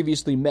was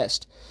previously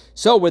missed.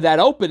 So with that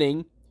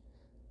opening,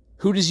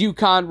 who does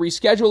UConn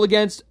reschedule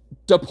against?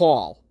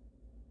 DePaul.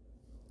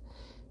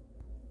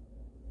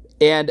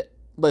 And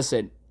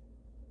listen,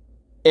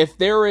 if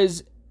there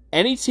is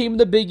any team in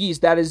the Big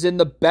East that is in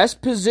the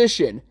best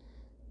position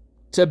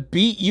to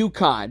beat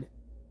UConn,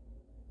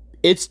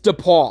 it's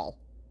DePaul.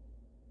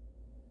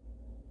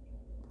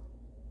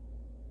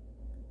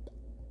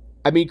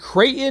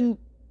 Creighton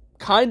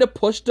kind of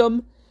pushed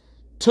them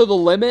to the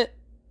limit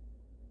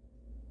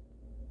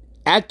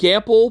at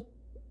Gamble,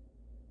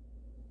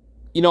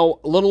 a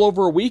little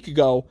over a week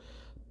ago,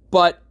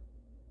 but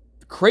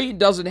Creighton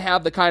doesn't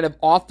have the kind of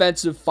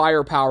offensive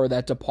firepower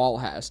that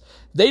DePaul has.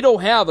 They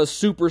don't have a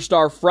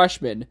superstar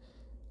freshman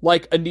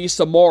like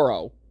Anissa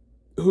Morrow,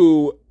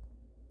 who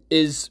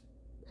is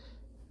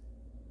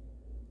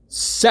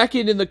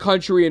second in the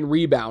country in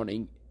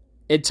rebounding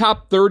and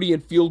top 30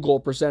 in field goal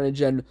percentage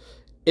and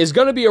is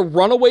going to be a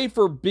runaway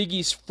for Big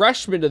East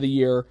Freshman of the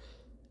Year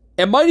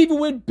and might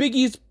even win Big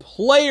East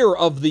Player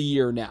of the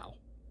Year now.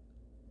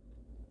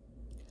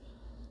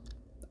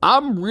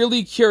 I'm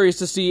really curious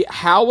to see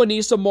how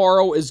Anissa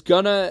Morrow is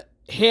going to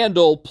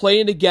handle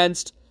playing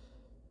against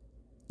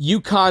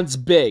UConn's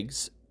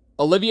bigs.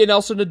 Olivia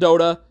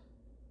Nelson-Nadota,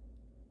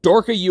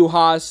 Dorka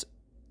Juhas,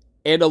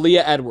 and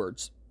Aaliyah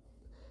Edwards.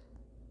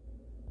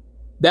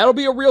 That'll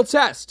be a real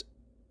test.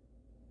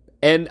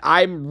 And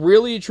I'm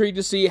really intrigued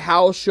to see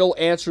how she'll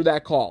answer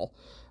that call.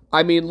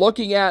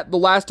 Looking at the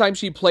last time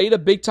she played a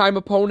big-time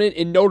opponent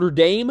in Notre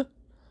Dame,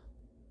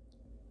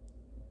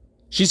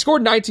 she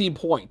scored 19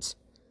 points.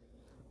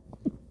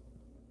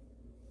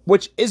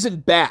 Which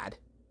isn't bad.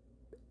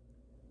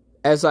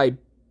 As I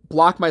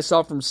block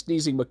myself from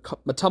sneezing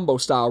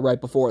Matumbo style right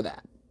before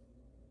that.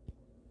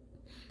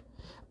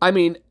 I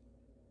mean,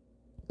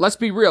 let's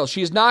be real.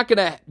 She's not going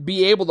to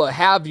be able to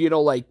have,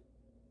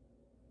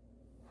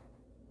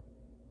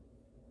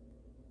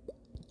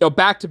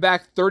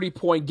 back-to-back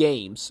 30-point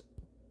games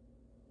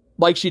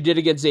like she did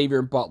against Xavier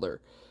and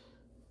Butler.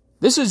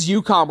 This is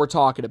UConn we're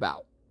talking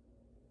about.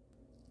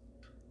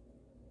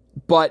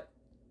 But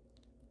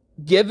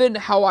given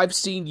how I've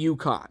seen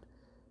UConn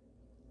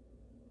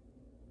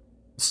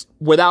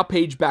without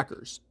Paige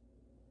Beckers,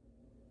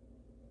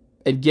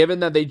 and given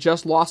that they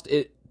just lost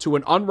it to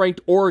an unranked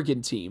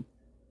Oregon team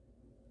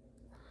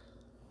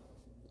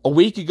a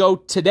week ago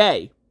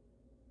today,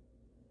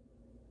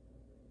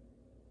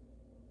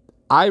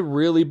 I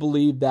really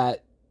believe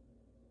that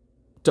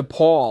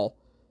DePaul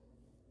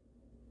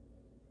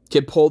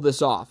can pull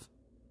this off.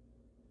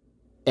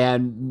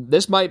 And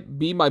this might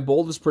be my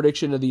boldest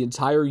prediction of the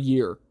entire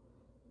year.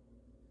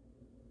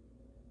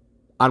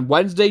 On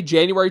Wednesday,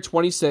 January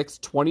 26th,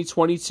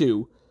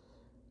 2022,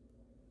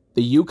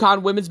 the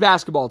UConn women's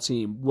basketball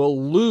team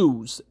will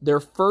lose their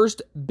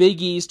first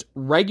Big East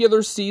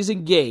regular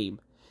season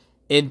game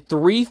in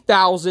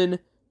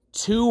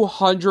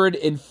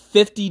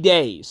 3,250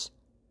 days.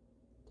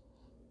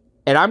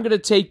 And I'm going to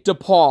take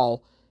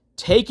DePaul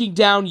taking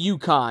down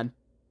UConn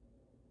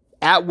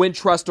at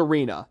Wintrust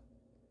Arena.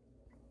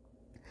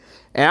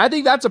 And I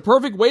think that's a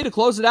perfect way to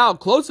close it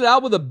out. Close it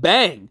out with a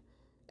bang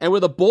and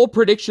with a bold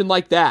prediction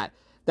like that.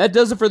 That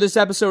does it for this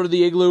episode of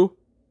The Igloo.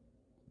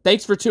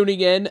 Thanks for tuning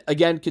in.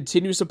 Again,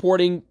 continue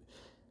supporting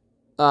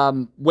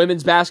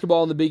women's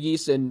basketball in the Big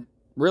East and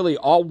really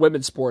all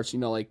women's sports.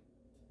 They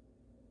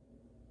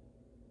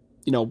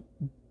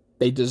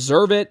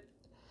deserve it.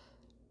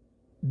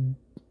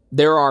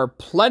 There are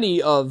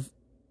plenty of,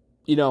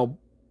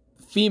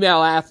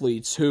 female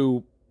athletes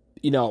who,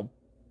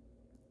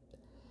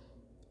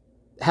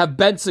 have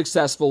been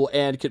successful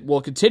and will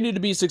continue to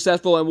be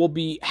successful and will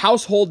be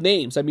household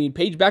names. I mean,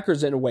 Paige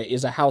Beckers, in a way,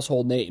 is a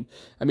household name.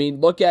 I mean,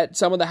 look at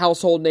some of the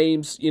household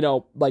names,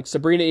 like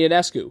Sabrina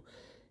Ionescu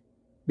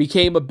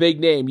became a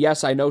big name.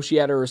 Yes, I know she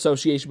had her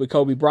association with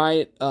Kobe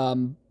Bryant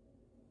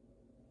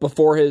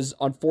before his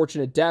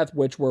unfortunate death,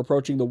 which we're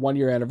approaching the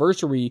 1-year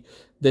anniversary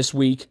this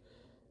week.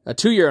 A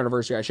 2-year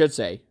anniversary, I should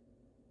say.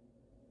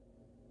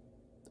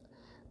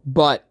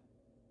 But,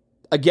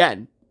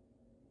 again,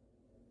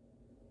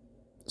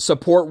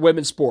 support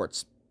women's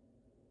sports.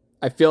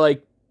 I feel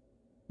like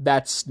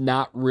that's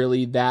not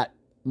really that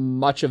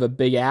much of a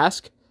big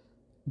ask,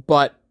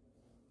 but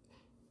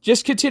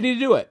just continue to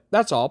do it.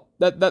 That's all.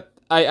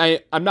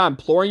 I'm not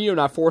imploring you, I'm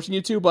not forcing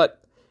you to,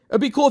 but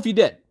it'd be cool if you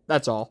did.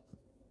 That's all.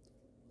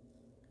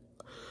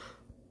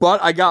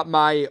 But I got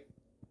my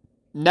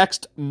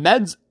next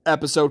men's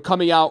episode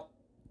coming out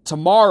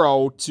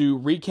tomorrow to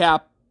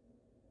recap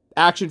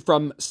action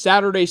from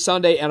Saturday,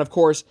 Sunday, and of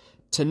course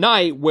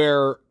tonight,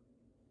 where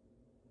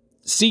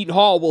Seton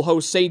Hall will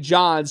host St.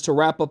 John's to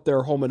wrap up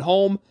their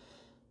home-and-home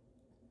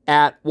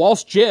at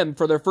Walsh Gym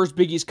for their first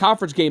Big East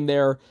Conference game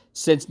there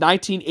since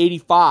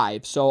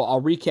 1985. So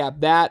I'll recap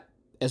that,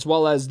 as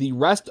well as the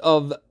rest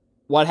of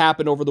what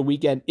happened over the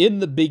weekend in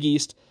the Big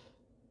East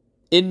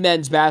in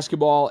men's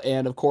basketball.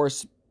 And, of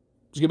course,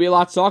 there's going to be a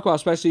lot to talk about,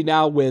 especially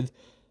now with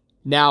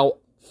 5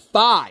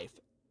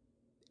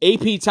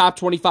 AP Top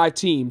 25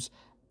 teams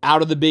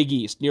out of the Big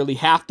East, nearly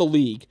half the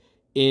league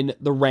in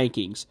the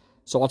rankings.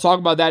 So I'll talk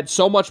about that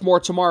so much more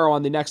tomorrow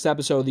on the next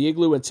episode of The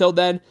Igloo. Until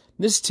then,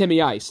 this is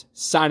Timmy Ice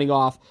signing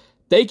off.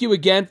 Thank you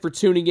again for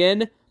tuning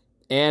in,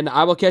 and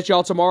I will catch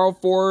y'all tomorrow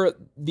for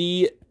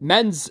the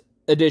men's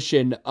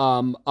edition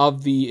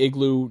of The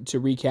Igloo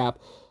to recap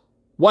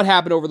what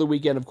happened over the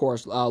weekend. Of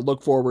course,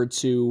 look forward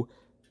to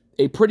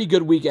a pretty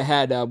good week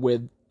ahead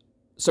with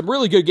some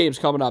really good games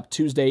coming up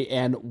Tuesday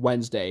and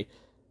Wednesday.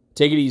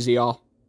 Take it easy, y'all.